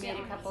 come and We sit made on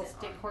a me. couple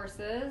stick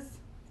horses.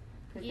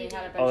 'Cause they had a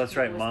bunch Oh, of that's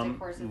right. people with stick Mom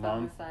horses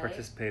on the side.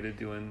 participated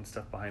doing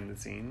stuff behind the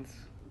scenes.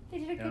 They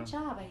did a Yeah. good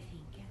job, I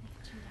think. Yeah,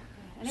 they turned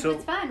out good. And So- it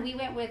was fun. We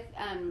went with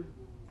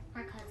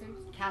Our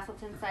cousins.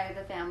 Castleton side of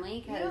the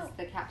family because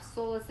the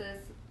Capsoulises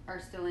are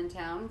still in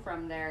town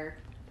from their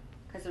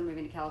because they're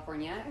moving to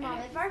California. Mom,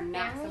 and if our it's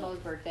Maximo's family-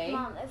 birthday.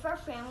 Mom, if our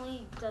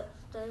family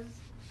does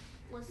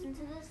listen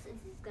to this,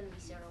 it's gonna be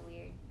sort of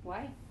weird.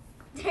 Why?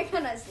 They're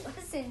gonna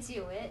listen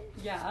to it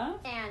Yeah.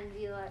 and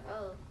be like,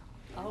 "Oh,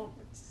 Oh.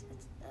 it's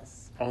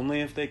this."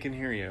 Only if they can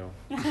hear you.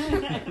 You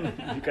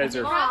you guys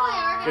are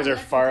Probably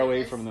far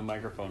away from the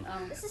microphone.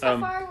 This is how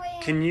Um, far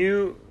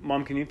away.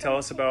 Mom, can you tell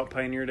us about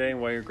Pioneer Day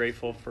and why you're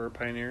grateful for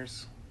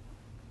pioneers?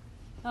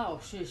 Oh,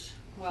 shush.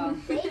 Well,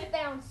 They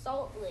found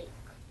Salt Lake,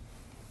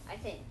 I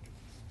think.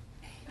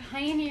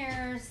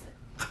 pioneers,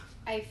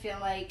 I feel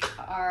like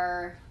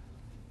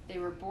they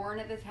were born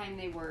at the time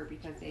they were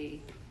because I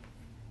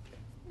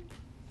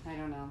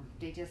don't know,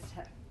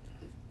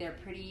 they're a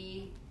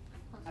pretty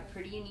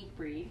unique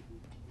breed.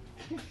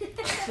 Should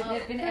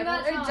have been They're able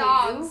not to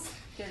dogs. do.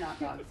 They're not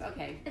dogs.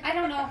 Okay. I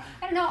don't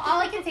know. All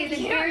I can say is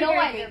I'm You very, know very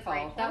why they're grateful.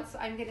 grateful. That's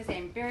I'm gonna say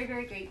I'm very,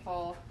 very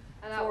grateful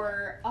About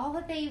for all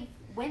that they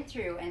went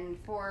through and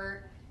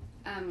for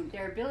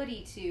their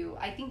ability to.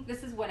 I think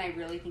this is when I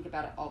really think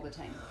about it all the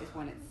time. Is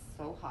when it's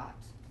so hot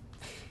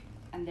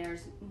and there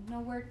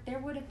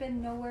would have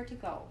been nowhere to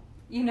go.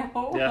 You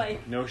know, Yeah,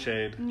 like no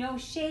shade. no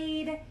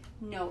shade,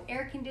 no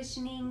air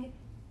conditioning,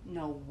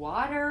 no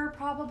water,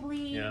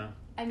 probably. Yeah.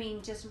 I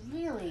mean, just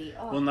really.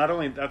 Oh. Well, not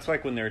only that's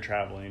like when they were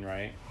traveling,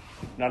 right?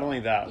 Not only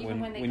that, Even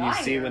when when they you got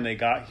see here. when they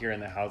got here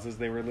and the houses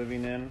they were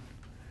living in.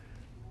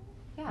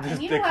 Yeah, The-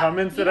 and you the know what-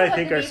 comments you that know I what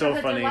think the are so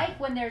neighborhoods funny. like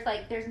when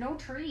there's no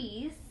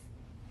trees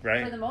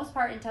Right? for the most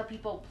part until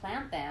people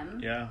plant them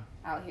Yeah.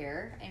 out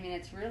here. I mean,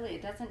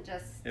 it doesn't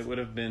just It would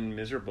have been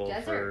miserable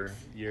desert.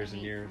 for years I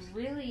and mean, years.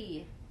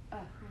 Really.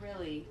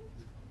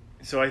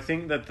 So I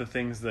think that the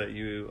things that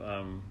you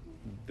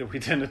that we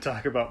tend to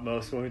talk about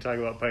most when we talk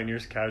about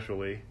pioneers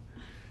casually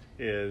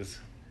is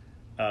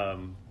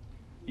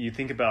you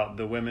think about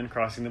the women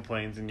crossing the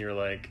plains and you're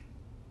like,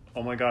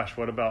 oh my gosh,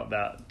 what about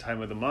that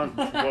time of the month?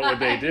 What would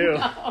they do?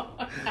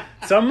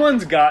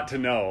 Someone's got to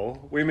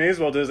know. We may as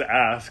well just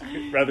ask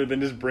rather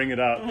than just bring it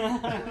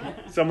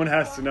up. Someone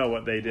has to know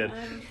what they did.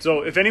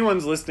 So if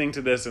anyone's listening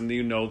to this and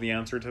you know the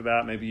answer to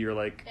that, maybe you're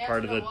like They have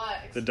part to of know what?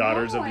 the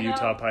Daughters No, of I the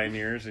Utah know.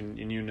 Pioneers and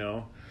you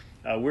know.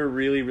 We're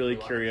really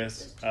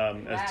curious as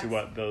to Yes.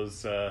 what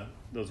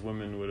those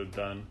women would have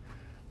done.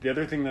 The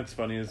other thing that's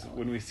funny is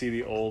when we see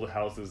the old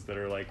houses that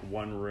are like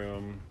one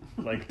room,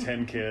 like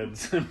 10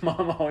 kids, and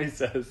Mom always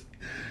says,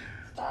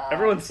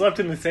 everyone slept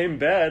in the same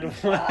bed.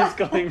 What is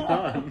going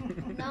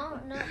on? No,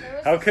 there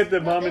was How this- could the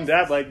no, mom and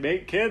there's dad like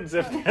make kids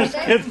if there's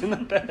there's- kids in the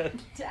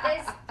bed?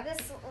 There's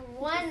this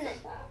one.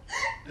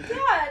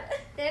 God.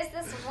 There's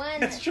this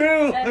one. It's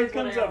true. That It is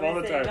what comes I up all the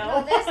always say, time.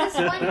 No, there's this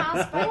one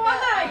house by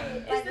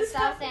Why? by Is the this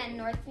South happening? End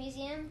North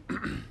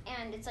Museum,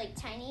 and it's like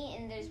tiny,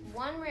 and there's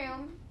one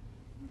room,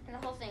 and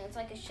the whole thing it's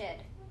like a shed.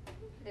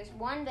 There's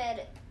one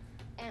bed,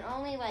 and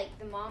only like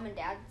the mom and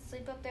dad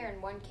sleep up there,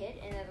 and one kid,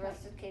 and then the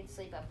rest of the kids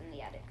sleep up in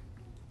the attic.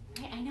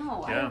 I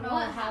know. I Yeah. don't know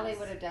What how they house?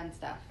 would have done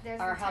stuff, There's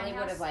or the how they tiny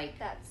would have house like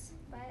that's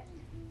by it.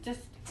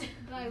 just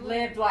By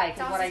lived life is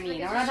It's what I also mean.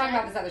 big We're as not a talking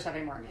about shed. this other stuff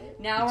anymore.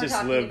 Now we're Just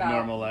talking live about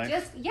normal life.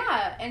 Just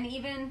and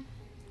even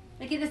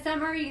like in the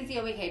summer you can see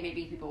okay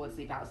maybe people would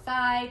sleep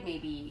outside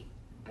maybe,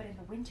 but in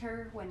the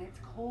winter when it's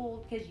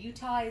cold because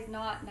Utah is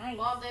not nice.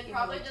 Mom, in they'd the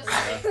probably winter.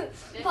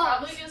 just they'd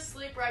probably just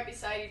sleep right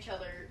beside each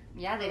other.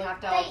 Yeah, they'd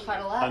have to all They-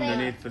 cuddle up.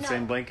 Underneath the no.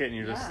 same blanket, and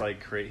you just Yeah.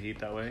 like create heat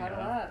that way. Cuddle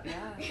Yeah. up,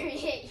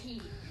 yeah.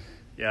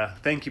 Yeah.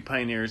 Thank you,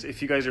 pioneers.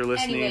 If you guys are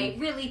listening, Anyway,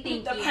 really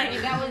thank The you.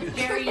 pioneers. That was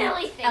very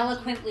Really thank you.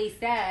 eloquently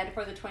said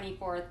for the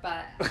 24th,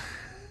 but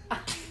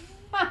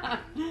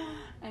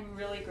I'm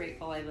really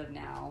grateful I live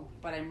now.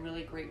 But I'm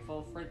really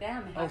grateful for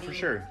them. oh, for having-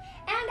 sure.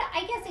 And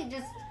I guess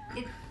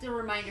it's a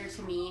reminder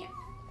to me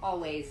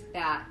always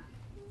that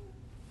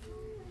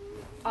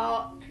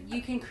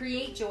you can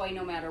create joy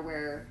no matter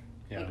where,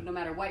 Yeah. like, no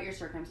matter what your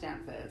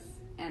circumstances.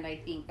 And I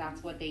think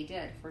that's what they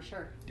did for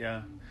sure.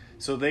 Yeah.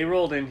 So they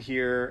rolled in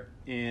here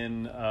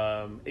in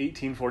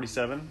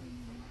 1847.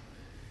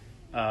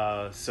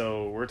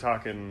 So we're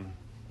talking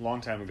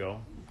long time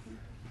ago.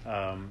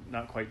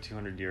 Not quite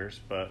 200 years,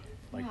 but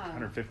like Yeah.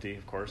 150,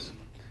 of course.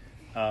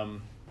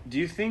 Do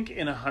you think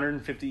in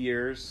 150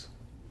 years,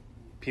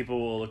 people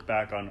will look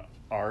back on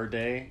our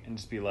day and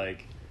just be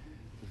like,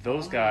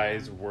 those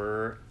guys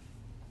were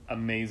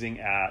amazing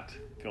at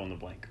fill in the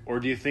blank? Or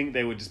do you think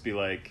they would just be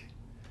like,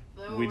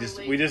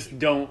 we just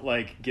don't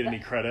like get any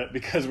credit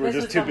because we're This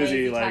just was too the busy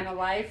lazy like time of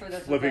life, or this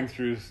was flipping the-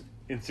 through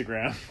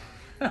Instagram.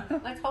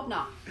 Let's hope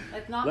not.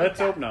 Let's not. Let's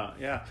hope not.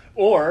 Yeah.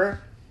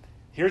 Or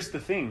here's the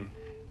thing,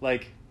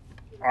 like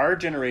our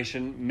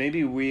generation,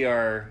 maybe we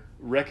are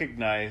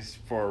recognized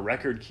for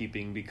record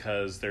keeping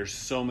because there's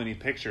so many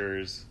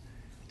pictures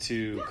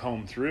to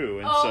comb through,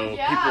 and Oh, so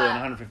yeah. people in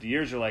 150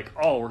 years are like,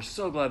 oh, we're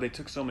so glad they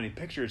took so many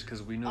pictures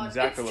because we knew On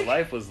exactly what Instagram.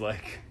 life was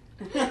like.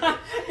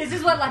 This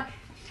is what like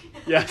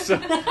Yeah, so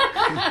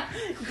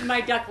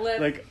my duck lip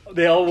like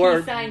they all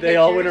went sign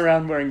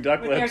around pictures wearing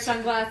duck with their lips.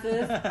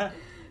 sunglasses.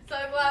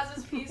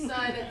 Sunglasses, peace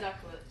sign, and duck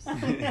lips.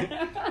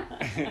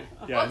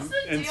 Yeah, What's the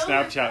and deal with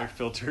Snapchat that?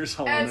 filters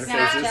all And on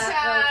their faces.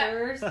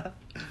 Snapchat filters.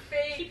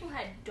 Fake. People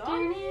had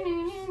dogs.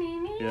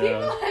 Yeah.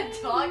 People had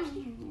dog.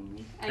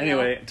 I know.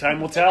 Anyway,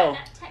 time will tell.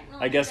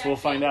 Technology I guess we'll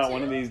back find then, out too.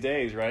 one of these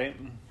days, right?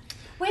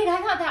 Wait, I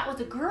thought that was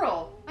a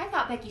girl. I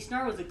thought Becky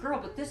Snar was a girl,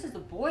 but this is a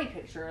boy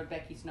picture of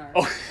Becky Snar.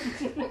 Oh.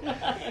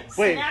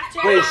 Wait,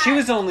 Snapchat. wait, she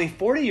was only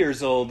 40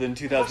 years old in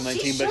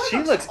 2019, but sure she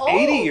looks looks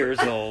 80 old. years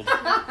old.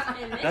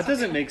 In this That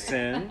doesn't make picture.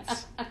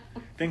 sense.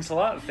 Thanks a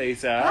lot,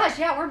 Face App. Gosh,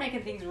 yeah, we're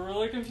making things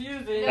really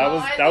confusing. That No,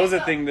 was I that was a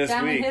think thing this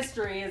Family week.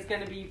 history is going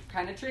to be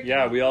kind of tricky.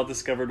 Yeah, we all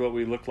discovered what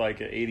we looked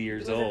like at 80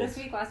 years Was it old. this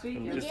week, last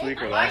week? This Yeah. week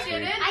or I last week.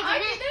 didn't. I I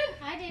didn't.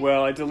 didn't. I did.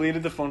 Well, I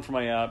deleted the phone from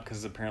my app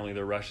because apparently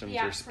the Russians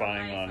Yeah, are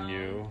spying from my on phone.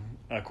 you,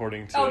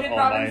 according to Oh, did all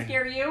Robin my.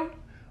 scare you?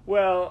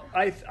 Well,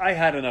 I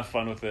had enough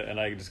fun with it,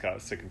 and I just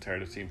got sick and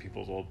tired of seeing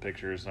people's old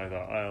pictures, and I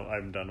thought,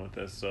 I'm done with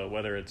this. So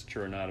whether it's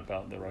true or not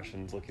about the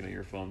Russians looking at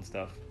your phone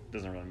stuff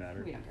doesn't really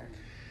matter. We don't care.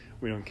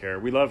 We don't care.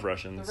 We love The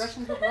Russians.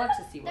 Russians would love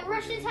to see what The we're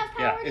Russians doing. have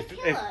Yeah, power to if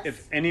kill if, us.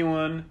 if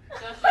anyone,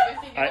 Just like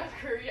you're thinking I- of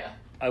Korea.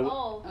 I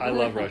Oh.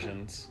 love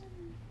Russians.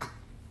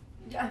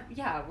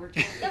 Yeah, we're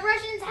The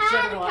Russians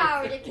had Generalize.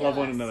 power to kill Love us.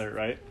 one another,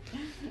 right?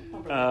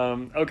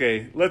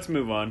 Okay, let's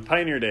move on.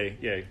 Pioneer Day,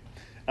 yay.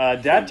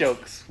 Dad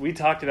jokes. We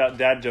talked about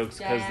dad jokes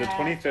because the Dad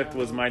 25th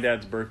was jokes. my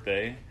dad's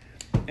birthday.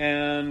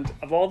 And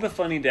of all the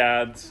funny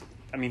dads,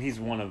 I mean, he's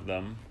one of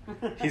them.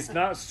 He's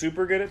not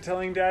super good at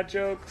telling dad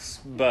jokes,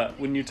 but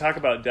when you talk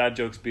about dad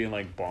jokes being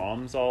like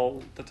bombs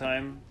all the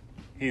time,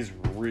 he's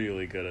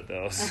really good at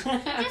those. He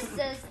just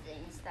says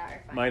things that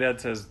are funny. My dad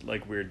says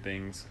like weird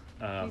things.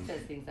 He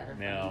says things that are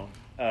funny. Now,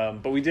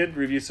 but we did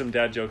review some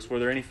dad jokes. Were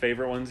there any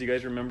favorite ones you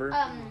guys remember?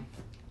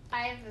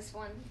 I have this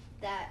one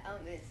that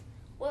is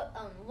what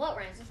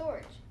rhymes with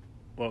orange?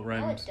 What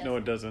rhymes? No,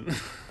 it doesn't.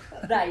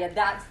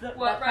 That's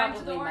What rhymes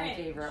with probably my orange?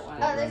 favorite one.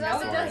 Oh, there's rhymes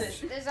also with No, it orange?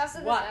 doesn't. there's also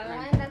this What other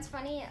rhymes one that's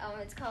funny.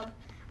 It's called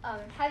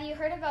have you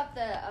heard about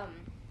the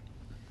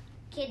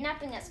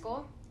kidnapping at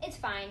school? It's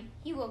fine.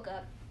 He woke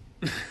up.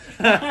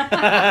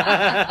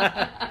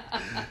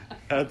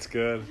 That's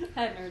good. I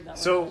hadn't heard that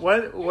So,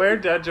 one. why are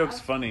dad jokes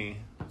funny?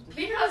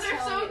 Because they're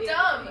so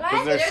dumb.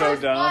 Because they're There's so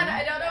this dumb? One,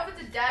 I don't know if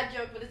it's a dad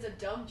joke, but it's a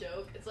dumb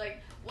joke. It's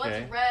like, what's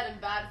Okay. red and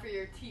bad for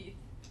your teeth?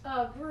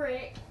 A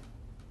brick.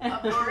 A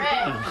brick.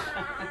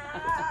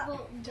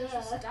 Well,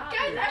 stop.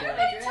 Guys,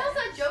 everybody tells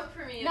that joke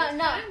for me. And No, it's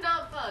no. kind of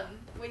not fun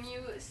when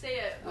you say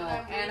it. When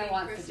I'm Anna waiting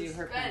wants for to do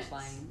her suspense.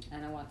 punchline.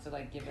 Anna wants to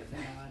like give it the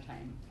amount of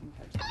time.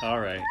 All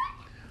right.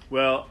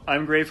 Well,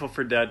 I'm grateful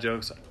for dad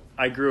jokes.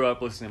 I grew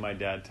up listening to my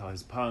dad tell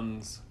his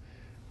puns.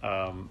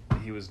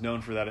 He was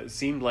known for that. It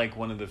seemed like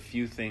one of the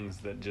few things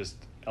that just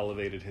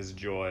elevated his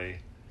joy,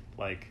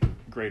 like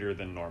greater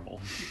than normal.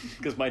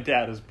 Because my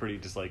dad is pretty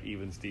just like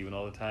even Steven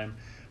all the time.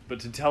 But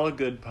to tell a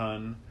good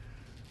pun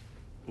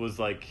was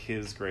like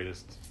his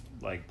greatest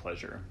like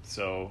pleasure.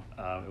 So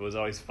it was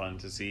always fun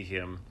to see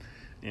him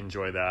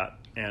enjoy that.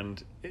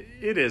 And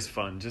it is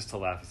fun just to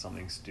laugh at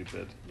something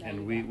stupid. Yeah,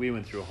 And you bet. we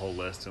went through a whole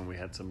list and we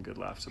had some good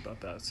laughs about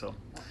that. So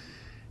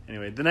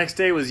anyway, the next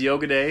day was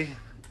Yoga Day.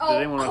 Did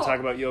anyone want to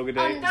talk about Yoga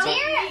Day? There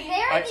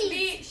are I-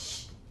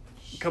 these.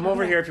 Come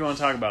over here if you want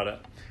to talk about it.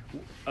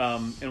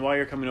 And while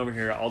you're coming over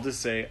here, I'll just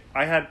say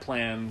I had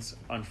plans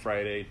on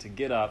Friday to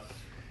get up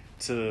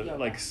to Yoga.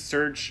 like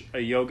search a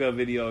yoga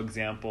video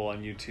example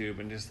on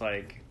YouTube and just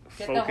like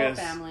Get the whole focus,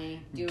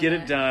 family doing get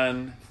it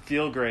done,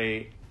 feel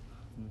great.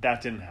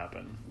 That didn't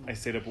happen. I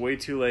stayed up way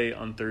too late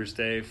on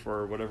Thursday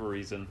for whatever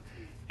reason,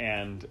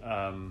 and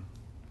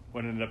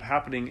what ended up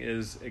happening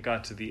is it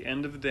got to the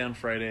end of the day on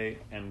Friday,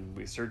 and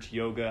we searched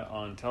yoga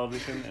on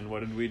television, and what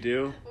did we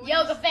do?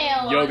 Yoga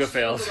fails. Yoga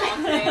fails.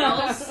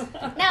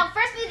 Now,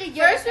 first we did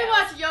yoga First we fails.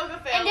 watched Yoga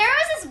Fails. And there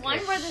was this one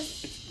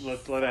where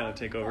the Let Anna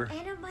take over.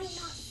 Anna might not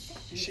say.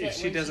 If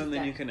she doesn't,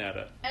 then you can add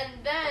it. And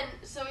then,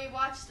 so we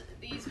watched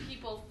these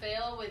people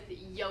fail with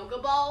yoga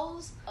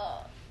balls,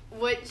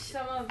 which,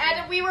 Some of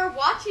and we were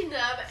watching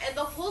them, and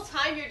the whole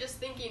time you're just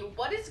thinking,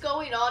 what is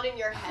going on in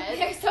your head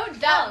They're so dumb.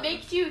 that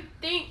makes you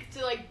think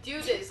to, like,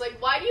 do this? Like,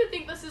 why do you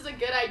think this is a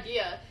good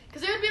idea?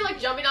 Because they would be, like,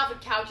 jumping off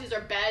of couches or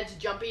beds,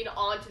 jumping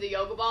onto the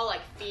yoga ball, like,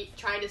 feet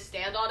trying to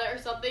stand on it or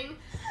something.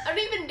 I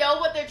don't even know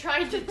what they're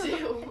trying to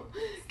do,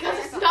 because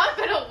it's not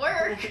gonna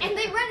work. And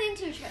they run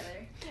into each other.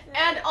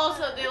 And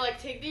also, they,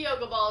 like, take the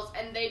yoga balls,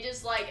 and they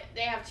just, like,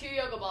 they have 2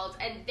 yoga balls,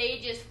 and they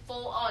just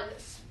full-on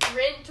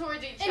sprint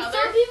towards each And other,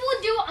 some people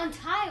would do it on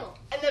tile.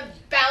 and then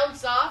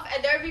bounce off,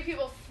 and there would be people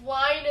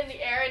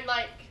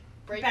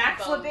breaking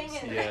backflipping bones.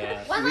 and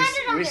Yeah, One landed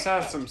on we their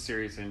saw head. some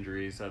serious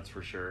injuries, that's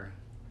for sure.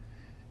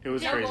 It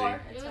was Yeah, crazy.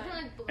 It was like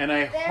And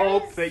I There's-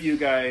 hope that you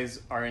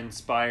guys are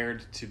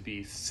inspired to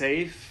be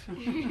safe,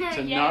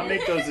 to not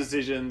make those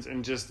decisions,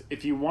 and just,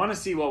 if you want to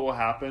see what will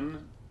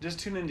happen, just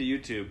tune into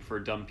YouTube for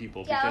dumb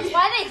people. Yeah, Because that's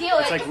why they do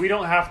it. it's like we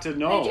don't have to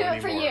know They do it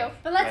anymore. for you.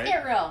 But let's right?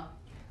 get real.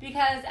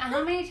 Because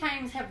how many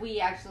times have we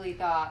actually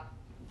thought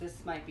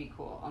this might be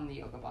cool on the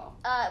yoga ball?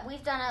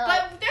 We've done a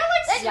like. But they're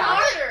like That's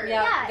smarter.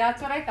 Yeah, Yeah.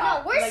 that's what I No,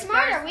 thought. we're Like,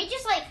 smarter. there's- We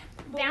just like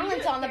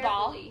balance on the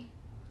ball.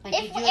 like, you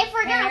If do it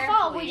we're gonna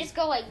fall, we carefully. just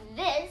go like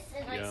this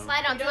and like Yeah.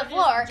 slide We onto don't the just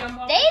floor. jump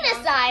off They the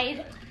ground.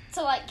 decide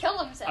to like kill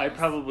themselves. I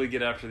probably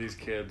get after these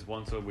kids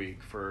once a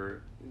week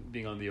for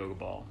being on the yoga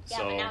ball. Yeah,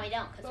 so, but now we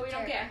don't because But we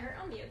don't get hurt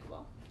on the yoga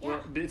ball.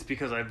 well, it's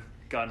because I've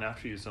gotten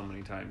after you so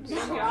many times. We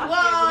don't so. get off the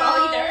yoga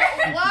ball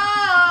either.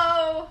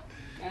 Whoa!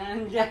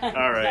 And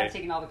All right. Dad's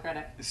taking all the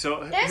credit.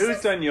 So There's who's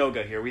this- done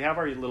yoga here? We have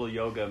our little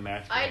yoga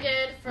match. I game.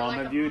 did for Mom, like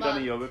have a you done a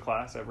month. yoga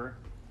class ever?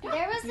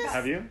 There was this.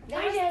 Have you?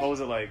 There was What was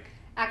it like?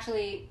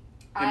 Actually,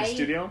 In the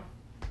studio?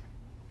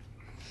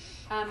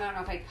 I don't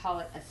know if I call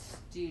it a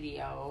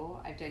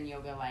studio. I've done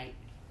yoga like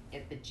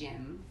at the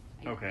gym.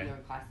 Like Okay.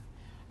 Yoga class.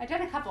 I've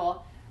done a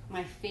couple.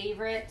 My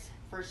favorite,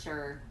 for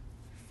sure,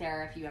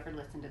 Sarah, if you ever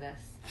listen to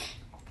this.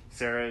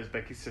 Sarah is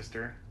Becky's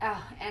sister.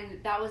 Oh,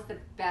 and that was the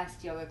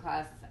best yoga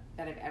class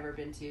that I've ever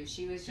been to.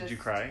 She was just. Did you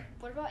cry?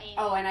 What about Amy?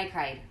 Oh, and I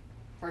cried.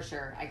 For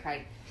sure. I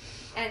cried.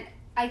 And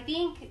I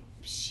think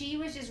she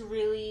was just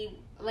really,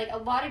 like, a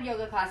lot of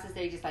yoga classes,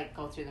 they just, like,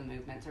 go through the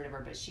movements or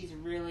whatever, but she's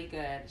really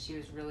good. She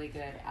was really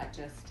good at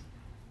just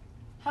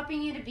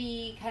helping you to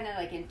be kind of,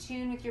 like, in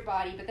tune with your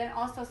body, but then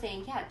also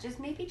saying, yeah, just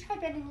maybe try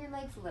bending your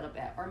legs a little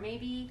bit. Or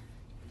maybe,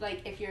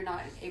 like, if you're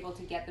not able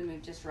to get the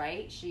move just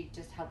right, she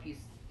just help you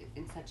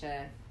in such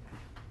a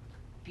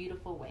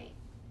beautiful way.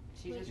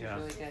 She was Yeah.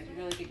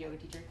 really good yoga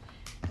teacher.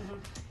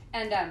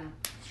 And,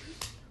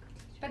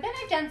 but then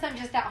I've done some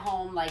just at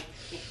home, like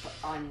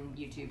on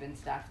YouTube and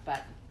stuff.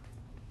 But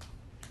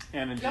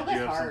Anna, did Yoga's you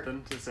have hard.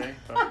 something to say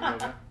about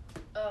yoga?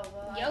 Oh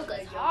well, Yoga's I did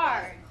a yoga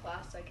hard.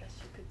 class, I guess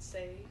you could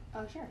say.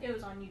 oh sure, It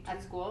was on YouTube.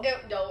 at school.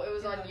 No, it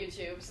was on Yeah.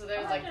 YouTube. So there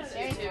was Oh, like yeah, this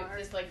very YouTube, hard.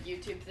 this like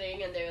YouTube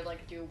thing, and they would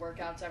like do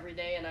workouts every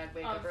day, and I'd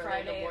wake On up early in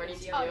Friday, the it morning was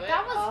to yoga. do it.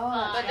 that was Oh,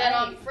 fun. But then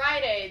on Right.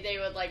 Friday they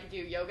would like do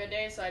yoga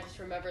day, so I just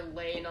remember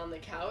laying on the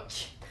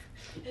couch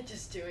and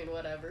just doing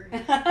whatever.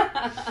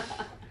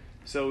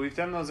 So we've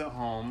done those at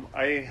home.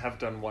 I have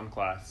done one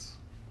class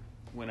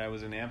when I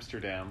was in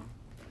Amsterdam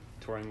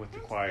touring with the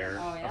choir.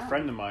 Oh, yeah. A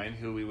friend of mine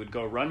who we would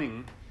go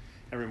running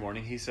every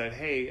morning, he said,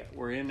 hey,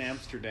 we're in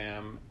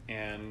Amsterdam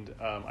and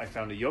I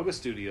found a yoga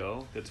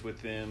studio that's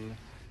within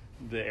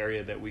the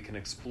area that we can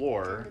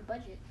explore, The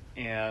budget.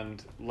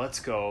 and let's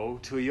go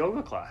to a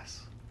yoga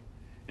class.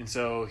 And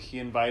so he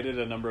invited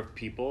a number of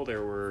people.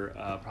 There were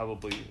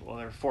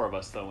there were 4 of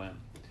us that went.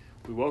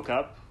 We woke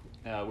up,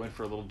 went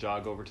for a little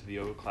jog over to the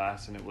yoga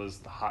class, and it was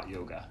the hot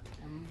yoga.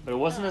 But it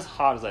wasn't as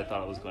hot as I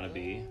thought it was going to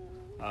be,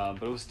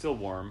 but it was still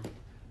warm.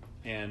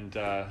 And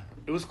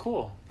it was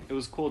cool. It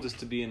was cool just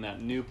to be in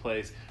that new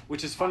place,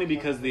 which is funny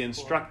because the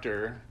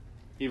instructor,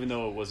 even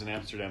though it was in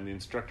Amsterdam, the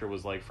instructor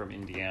was like from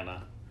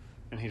Indiana,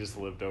 and he just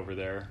lived over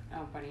there.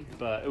 Oh, funny.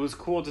 But it was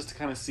cool just to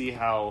kind of see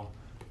how,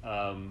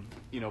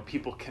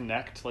 people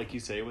connect, like you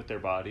say, with their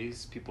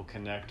bodies. People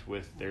connect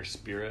with their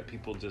spirit.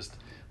 People just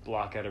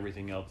block out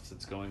everything else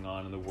that's going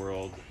on in the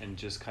world and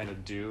just kind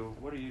of do.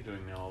 What are you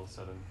doing now all of a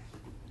sudden?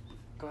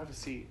 Go have a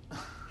seat.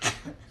 She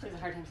has a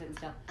hard time sitting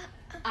still.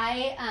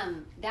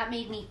 That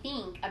made me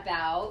think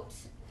about,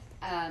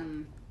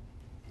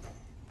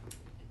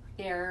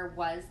 there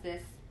was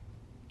this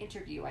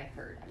interview I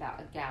heard about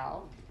a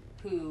gal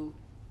who,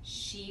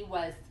 she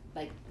was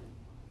like,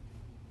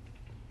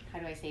 how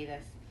do I say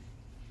this?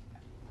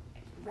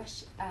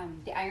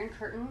 The Iron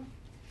Curtain,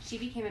 she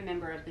became a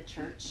member of the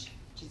Church,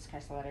 Jesus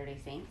Christ of Latter-day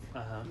Saints,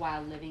 Uh-huh.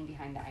 while living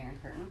behind the Iron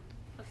Curtain.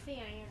 What's the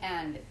iron?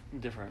 And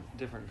Different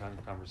kind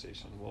of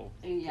conversation. We'll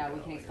yeah, we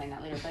can explain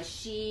that later. But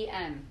she,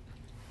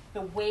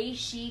 the way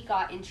she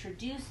got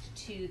introduced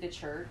to the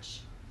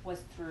church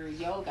was through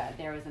yoga.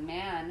 There was a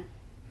man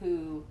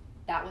who,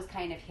 that was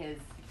kind of his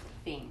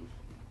thing.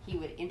 He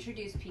would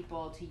introduce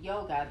people to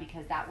yoga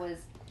because that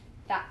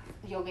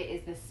yoga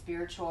is the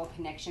spiritual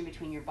connection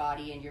between your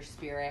body and your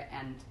spirit,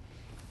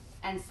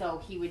 and so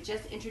he would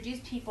just introduce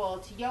people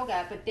to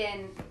yoga, but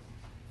then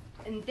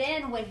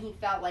when he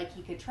felt like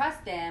he could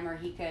trust them, or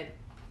he could,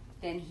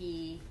 then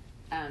he,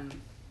 and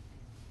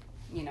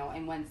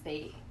once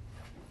I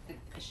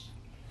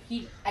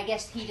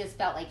guess he just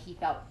felt like he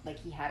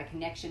had a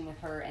connection with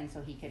her, and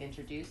so he could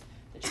introduce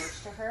the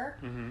church to her.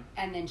 Mm-hmm.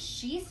 And then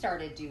she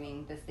started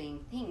doing the same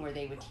thing where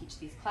they would teach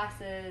these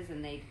classes,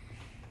 and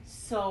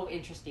so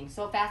interesting,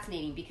 so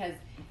fascinating, because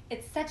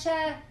it's such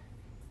a,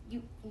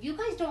 you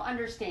guys don't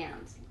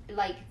understand,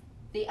 like,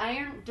 the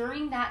Iron,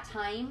 during that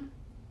time,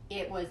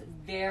 it was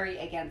very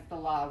against the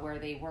law where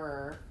they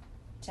were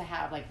to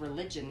have, like,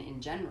 religion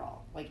in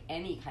general, like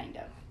any kind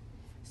of.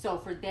 So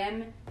for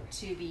them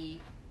to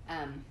be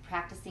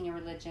practicing a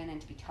religion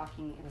and to be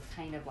talking, it was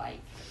kind of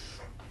like,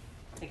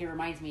 Like, it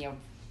reminds me of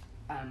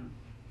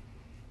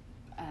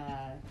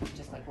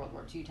just like World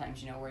War II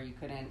times, where you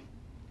couldn't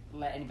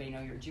let anybody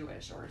know you're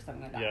Jewish or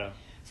something like that. Yeah.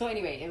 So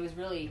anyway, it was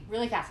really,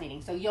 really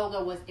fascinating. So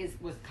yoga was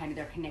kind of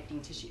their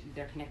connecting tissue,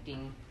 their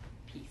connecting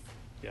piece.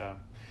 Yeah.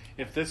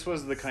 If this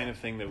was the kind of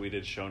thing that we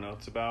did show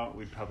notes about,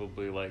 we'd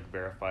probably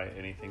verify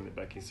anything that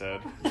Becky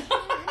said.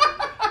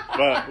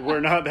 But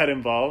we're not that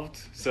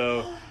involved,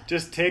 so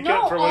just take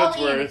it for what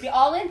it's worth. It's the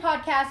All In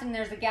podcast, and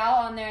there's a gal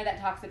on there that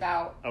talks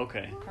about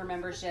her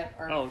membership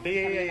or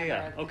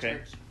yeah. Okay.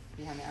 Church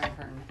behind the Iron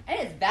Curtain.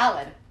 It is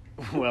valid.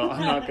 Well,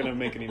 I'm not going to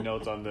make any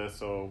notes on this,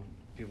 so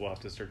people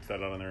have to search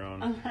that out on their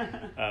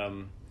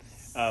own.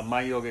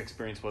 My yoga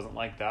experience wasn't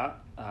like that.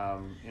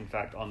 In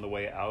fact, on the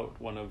way out,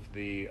 one of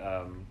the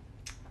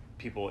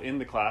people in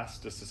the class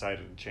just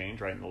decided to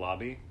change right in the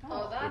lobby,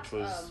 which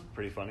was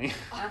pretty funny.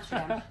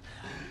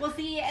 Well,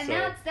 see, and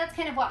that's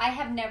kind of what I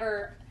have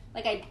never...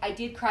 I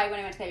did cry when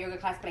I went to that yoga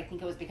class, but I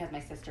think it was because my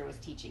sister was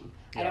teaching.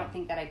 Yeah. I don't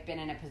think that I've been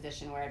in a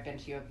position where I've been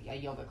to a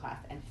yoga class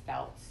and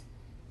felt...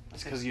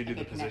 It's because you do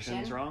the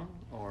positions wrong?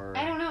 Or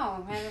I don't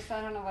know.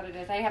 I don't know what it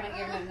is. I haven't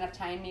given it enough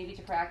time maybe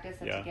to practice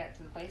and to get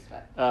to the place.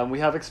 But we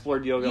have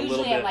explored yoga a little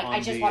bit. Usually I'm I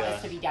just want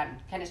this to be done.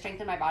 Kind of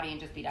strengthen my body and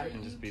just be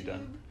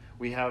done.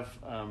 We have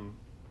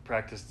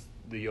practiced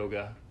the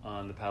yoga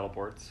on the paddle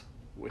boards,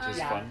 which is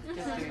fun.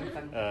 Just doing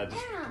some...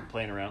 just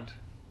playing around.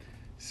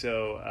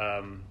 So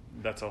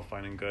that's all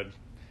fine and good.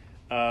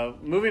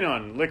 Moving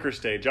on, Licorice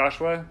Day.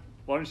 Joshua,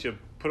 why don't you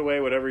put away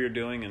whatever you're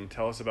doing and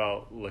tell us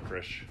about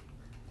licorice?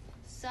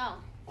 So,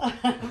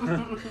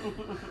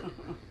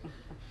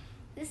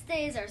 this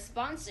day is our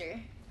sponsor.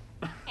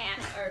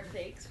 And our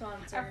fake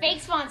sponsor. Our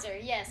fake sponsor,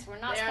 yes. We're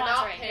not They're sponsoring.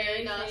 not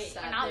paying us.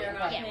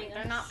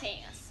 They're not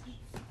paying us.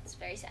 It's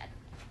very sad.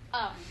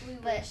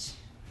 But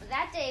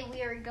that day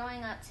we are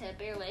going up to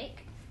Bear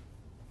Lake.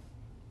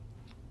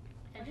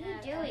 What are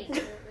you doing?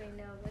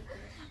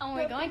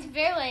 We're going to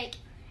Bear Lake,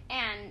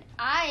 and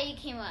I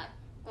came up.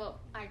 Well,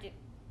 I did.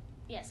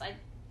 Yes, I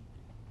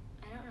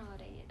don't know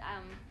what I did.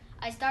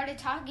 I started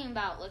talking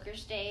about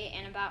Licorice Day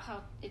and about how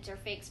it's our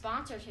fake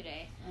sponsor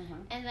today. Mm-hmm.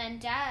 And then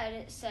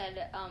Dad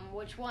said,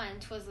 which one,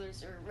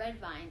 Twizzlers or Red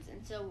Vines?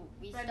 And so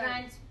we started... Red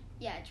Vines?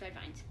 Yeah, it's Red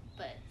Vines.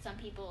 But some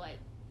people like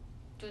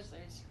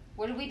Twizzlers.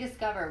 What did we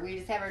discover? We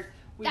discovered...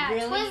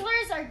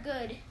 Twizzlers are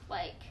good,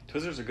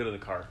 Twizzlers are good in the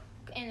car.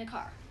 In the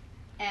car.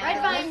 And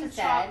Red Vines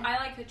said... I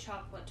like the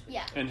chocolate Twizzlers.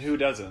 Yeah. And who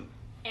doesn't?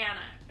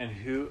 Anna. And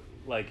who,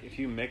 if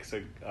you mix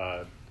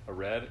a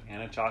red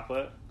and a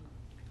chocolate...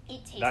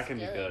 It tastes that can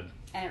be good.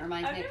 And it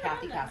reminds me of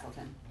Kathy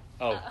Castleton.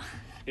 Oh,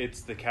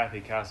 it's the Kathy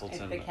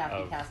Castleton. It's the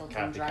Kathy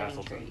Castleton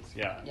driving treat.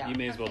 Yeah, you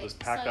may as well just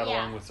pack that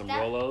along with some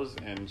Rolos,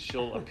 and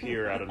she'll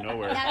appear out of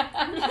nowhere,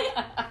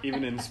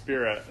 even in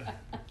spirit.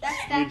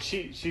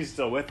 She's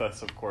still with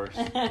us, of course,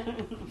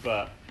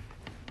 but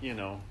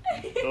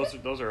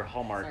those are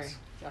hallmarks.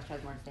 Sorry, Josh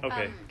has more to say.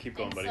 Okay, keep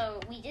going, buddy. So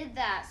we did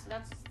that. So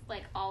that's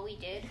all we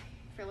did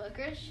for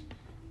licorice.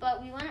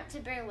 But we went up to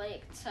Bear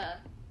Lake to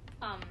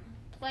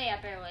play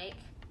at Bear Lake,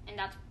 and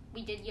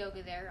we did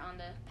yoga there on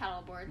the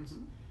paddle boards.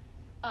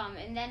 Mm-hmm.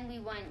 And then we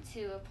went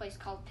to a place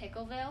called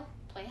Picklevale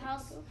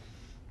Playhouse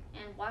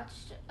and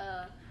watched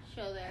a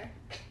show there.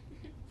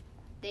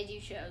 They do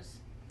shows,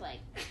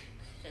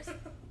 just...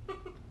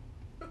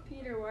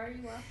 Peter, why are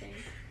you laughing?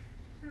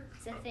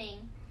 It's a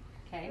thing.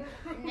 Okay.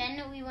 And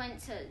then we went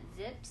to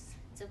Zips.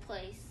 It's a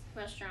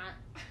restaurant.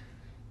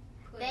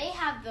 They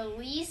have the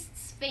least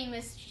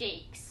famous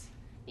shakes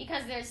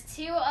because there's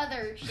 2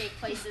 other shake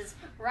places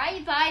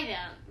right by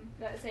them.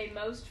 That say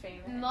most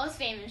famous. Most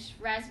famous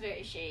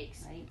raspberry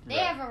shakes. Right. They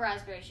have a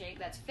raspberry shake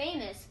that's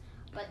famous,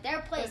 but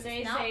their place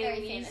is not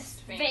very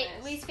famous.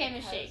 Least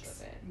famous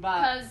shakes.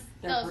 Because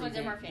those ones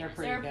are more famous.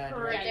 They're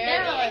pretty good.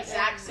 They're the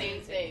exact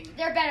same thing.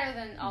 They're better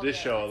than all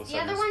this the other ones. The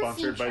other ones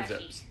sponsored by trashy.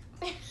 Zips.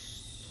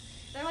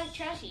 They're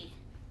trashy.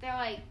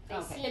 They're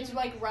they seem it's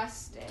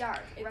rustic.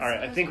 Dark. All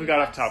right, I think we got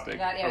off topic.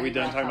 Are we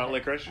done talking about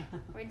licorice?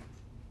 We're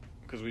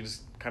because we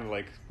just kind of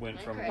went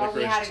from Well,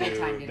 licorice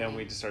to then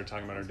we just started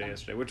talking about our day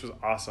yesterday, which was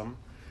awesome.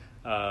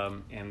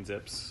 And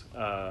Zips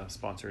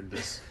sponsored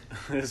this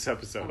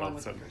episode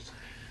also.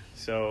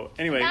 So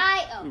anyway,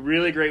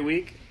 really great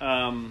week.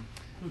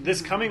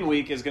 This coming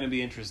week is going to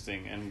be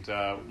interesting, and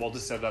we'll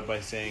just set it up by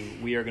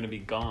saying we are going to be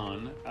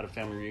gone at a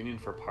family reunion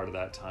for part of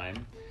that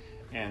time,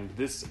 and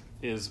this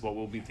is what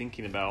we'll be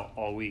thinking about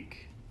all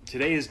week.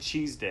 Today is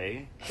Cheese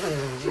Day.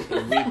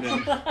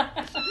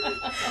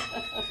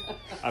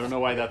 I don't know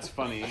why that's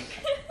funny.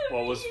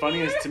 What was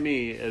funniest to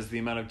me is the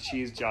amount of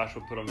cheese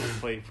Joshua put on his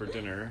plate for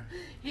dinner.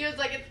 He was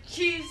like, it's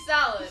cheese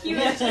salad.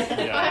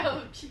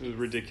 It was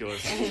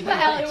ridiculous. It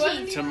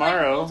wasn't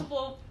Tomorrow,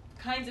 multiple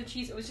kinds of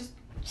cheese. It was just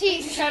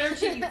cheese. Cheddar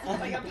cheese.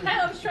 Like a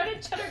pile of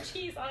shredded cheddar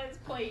cheese on his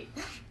plate.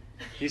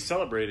 He's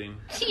celebrating.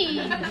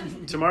 Cheese.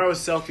 Tomorrow is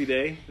Selfie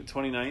Day, the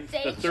 29th.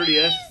 The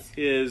 30th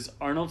is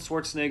Arnold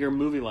Schwarzenegger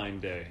Movie Line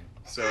Day.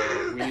 So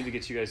we need to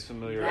get you guys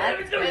familiar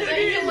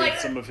with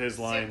some of his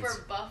lines.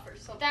 Super buff or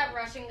something. That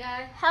Russian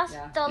guy.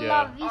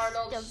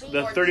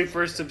 The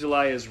 31st of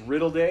July is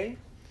Riddle Day.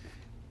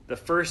 the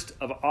 1st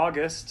of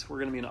August, we're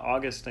going to be in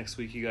August next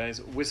week, you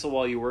guys. Whistle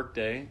While You Work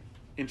Day.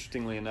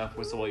 Interestingly enough,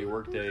 Whistle While You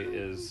Work Day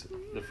is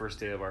the first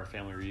day of our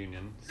family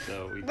reunion,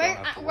 so we don't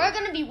have to we're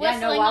going to be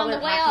whistling on the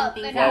way up.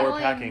 While we're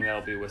packing,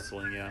 I'll be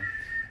whistling, yeah.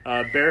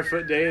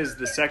 Barefoot Day is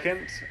the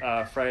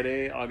 2nd,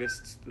 Friday,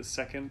 August the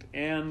 2nd,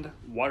 and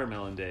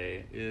Watermelon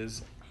Day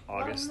is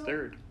August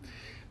 3rd.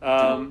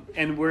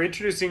 And we're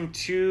introducing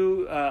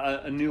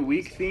a new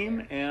week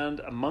theme and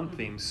a month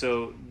theme.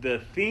 So the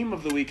theme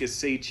of the week is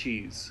Say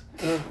Cheese.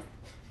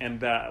 And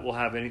that will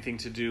have anything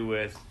to do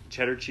with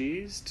cheddar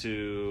cheese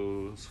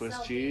to Swiss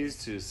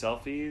cheese to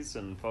selfies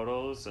and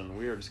photos. And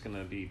we are just going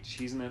to be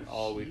cheesing it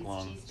all week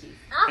long.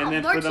 And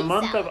then for the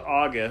month of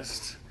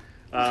August,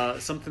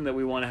 something that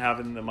we want to have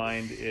in the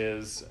mind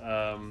is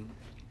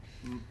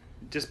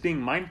just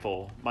being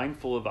mindful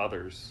of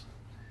others.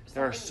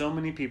 There are so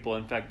many people.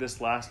 In fact,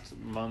 this last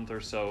month or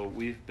so,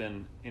 we've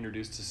been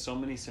introduced to so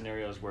many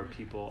scenarios where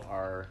people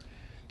are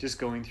just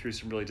going through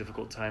some really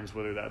difficult times,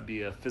 whether that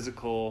be a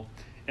physical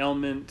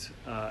ailment,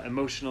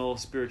 emotional,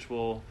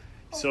 spiritual,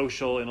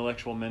 social,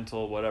 intellectual,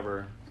 mental,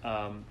 whatever.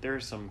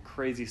 There's some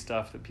crazy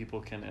stuff that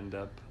people can end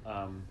up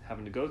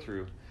having to go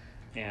through.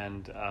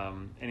 And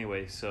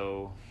anyway,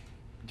 so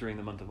during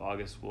the month of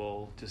August,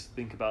 we'll just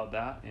think about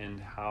that and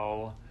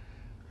how...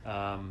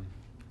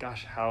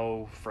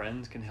 how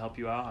friends can help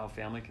you out, how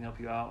family can help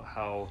you out,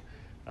 how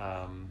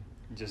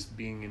just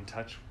being in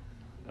touch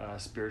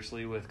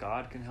spiritually with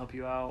God can help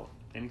you out,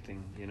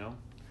 anything,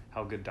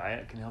 how good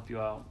diet can help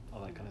you out,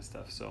 all that kind of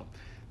stuff. So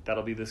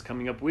that'll be this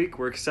coming up week.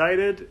 We're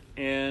excited,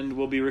 and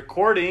we'll be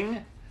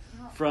recording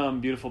from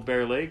beautiful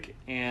Bear Lake,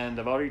 and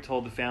I've already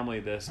told the family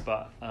this,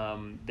 but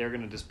they're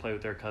going to just play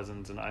with their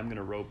cousins, and I'm going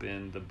to rope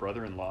in the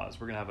brother-in-laws.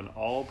 We're going to have an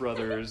all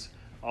brothers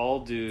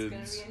all dudes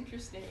it's gonna be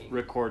interesting.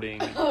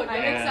 Recording. Oh,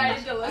 I'm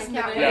excited to listen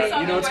to this.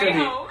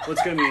 Yeah,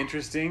 what's gonna be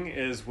interesting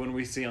is when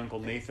we see Uncle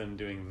Nathan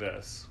doing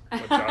this.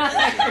 What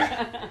Josh is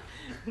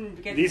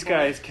doing. These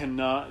guys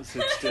cannot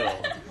sit still.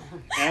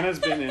 Anna's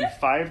been in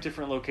 5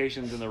 different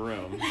locations in the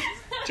room.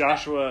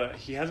 Joshua,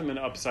 he hasn't been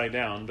upside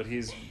down, but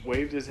he's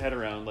waved his head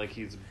around like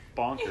he's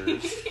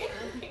bonkers.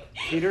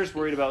 Peter's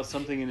worried about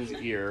something in his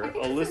ear.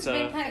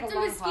 Alyssa, it's a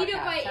mosquito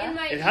bite in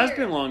my ear. It has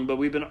been long, but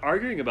we've been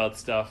arguing about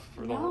stuff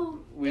for the whole.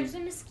 There's a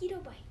mosquito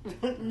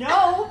bite.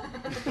 No.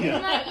 Yeah.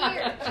 In my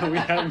ear. So we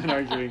haven't been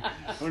arguing.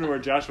 I wonder where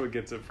Joshua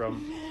gets it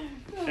from.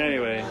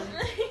 Anyway,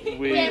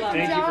 we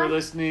thank you for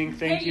listening.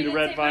 Thank you to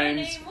Red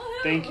Vines.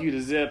 Thank you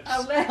to Zips.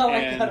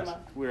 And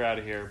we're out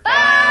of here.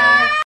 Bye.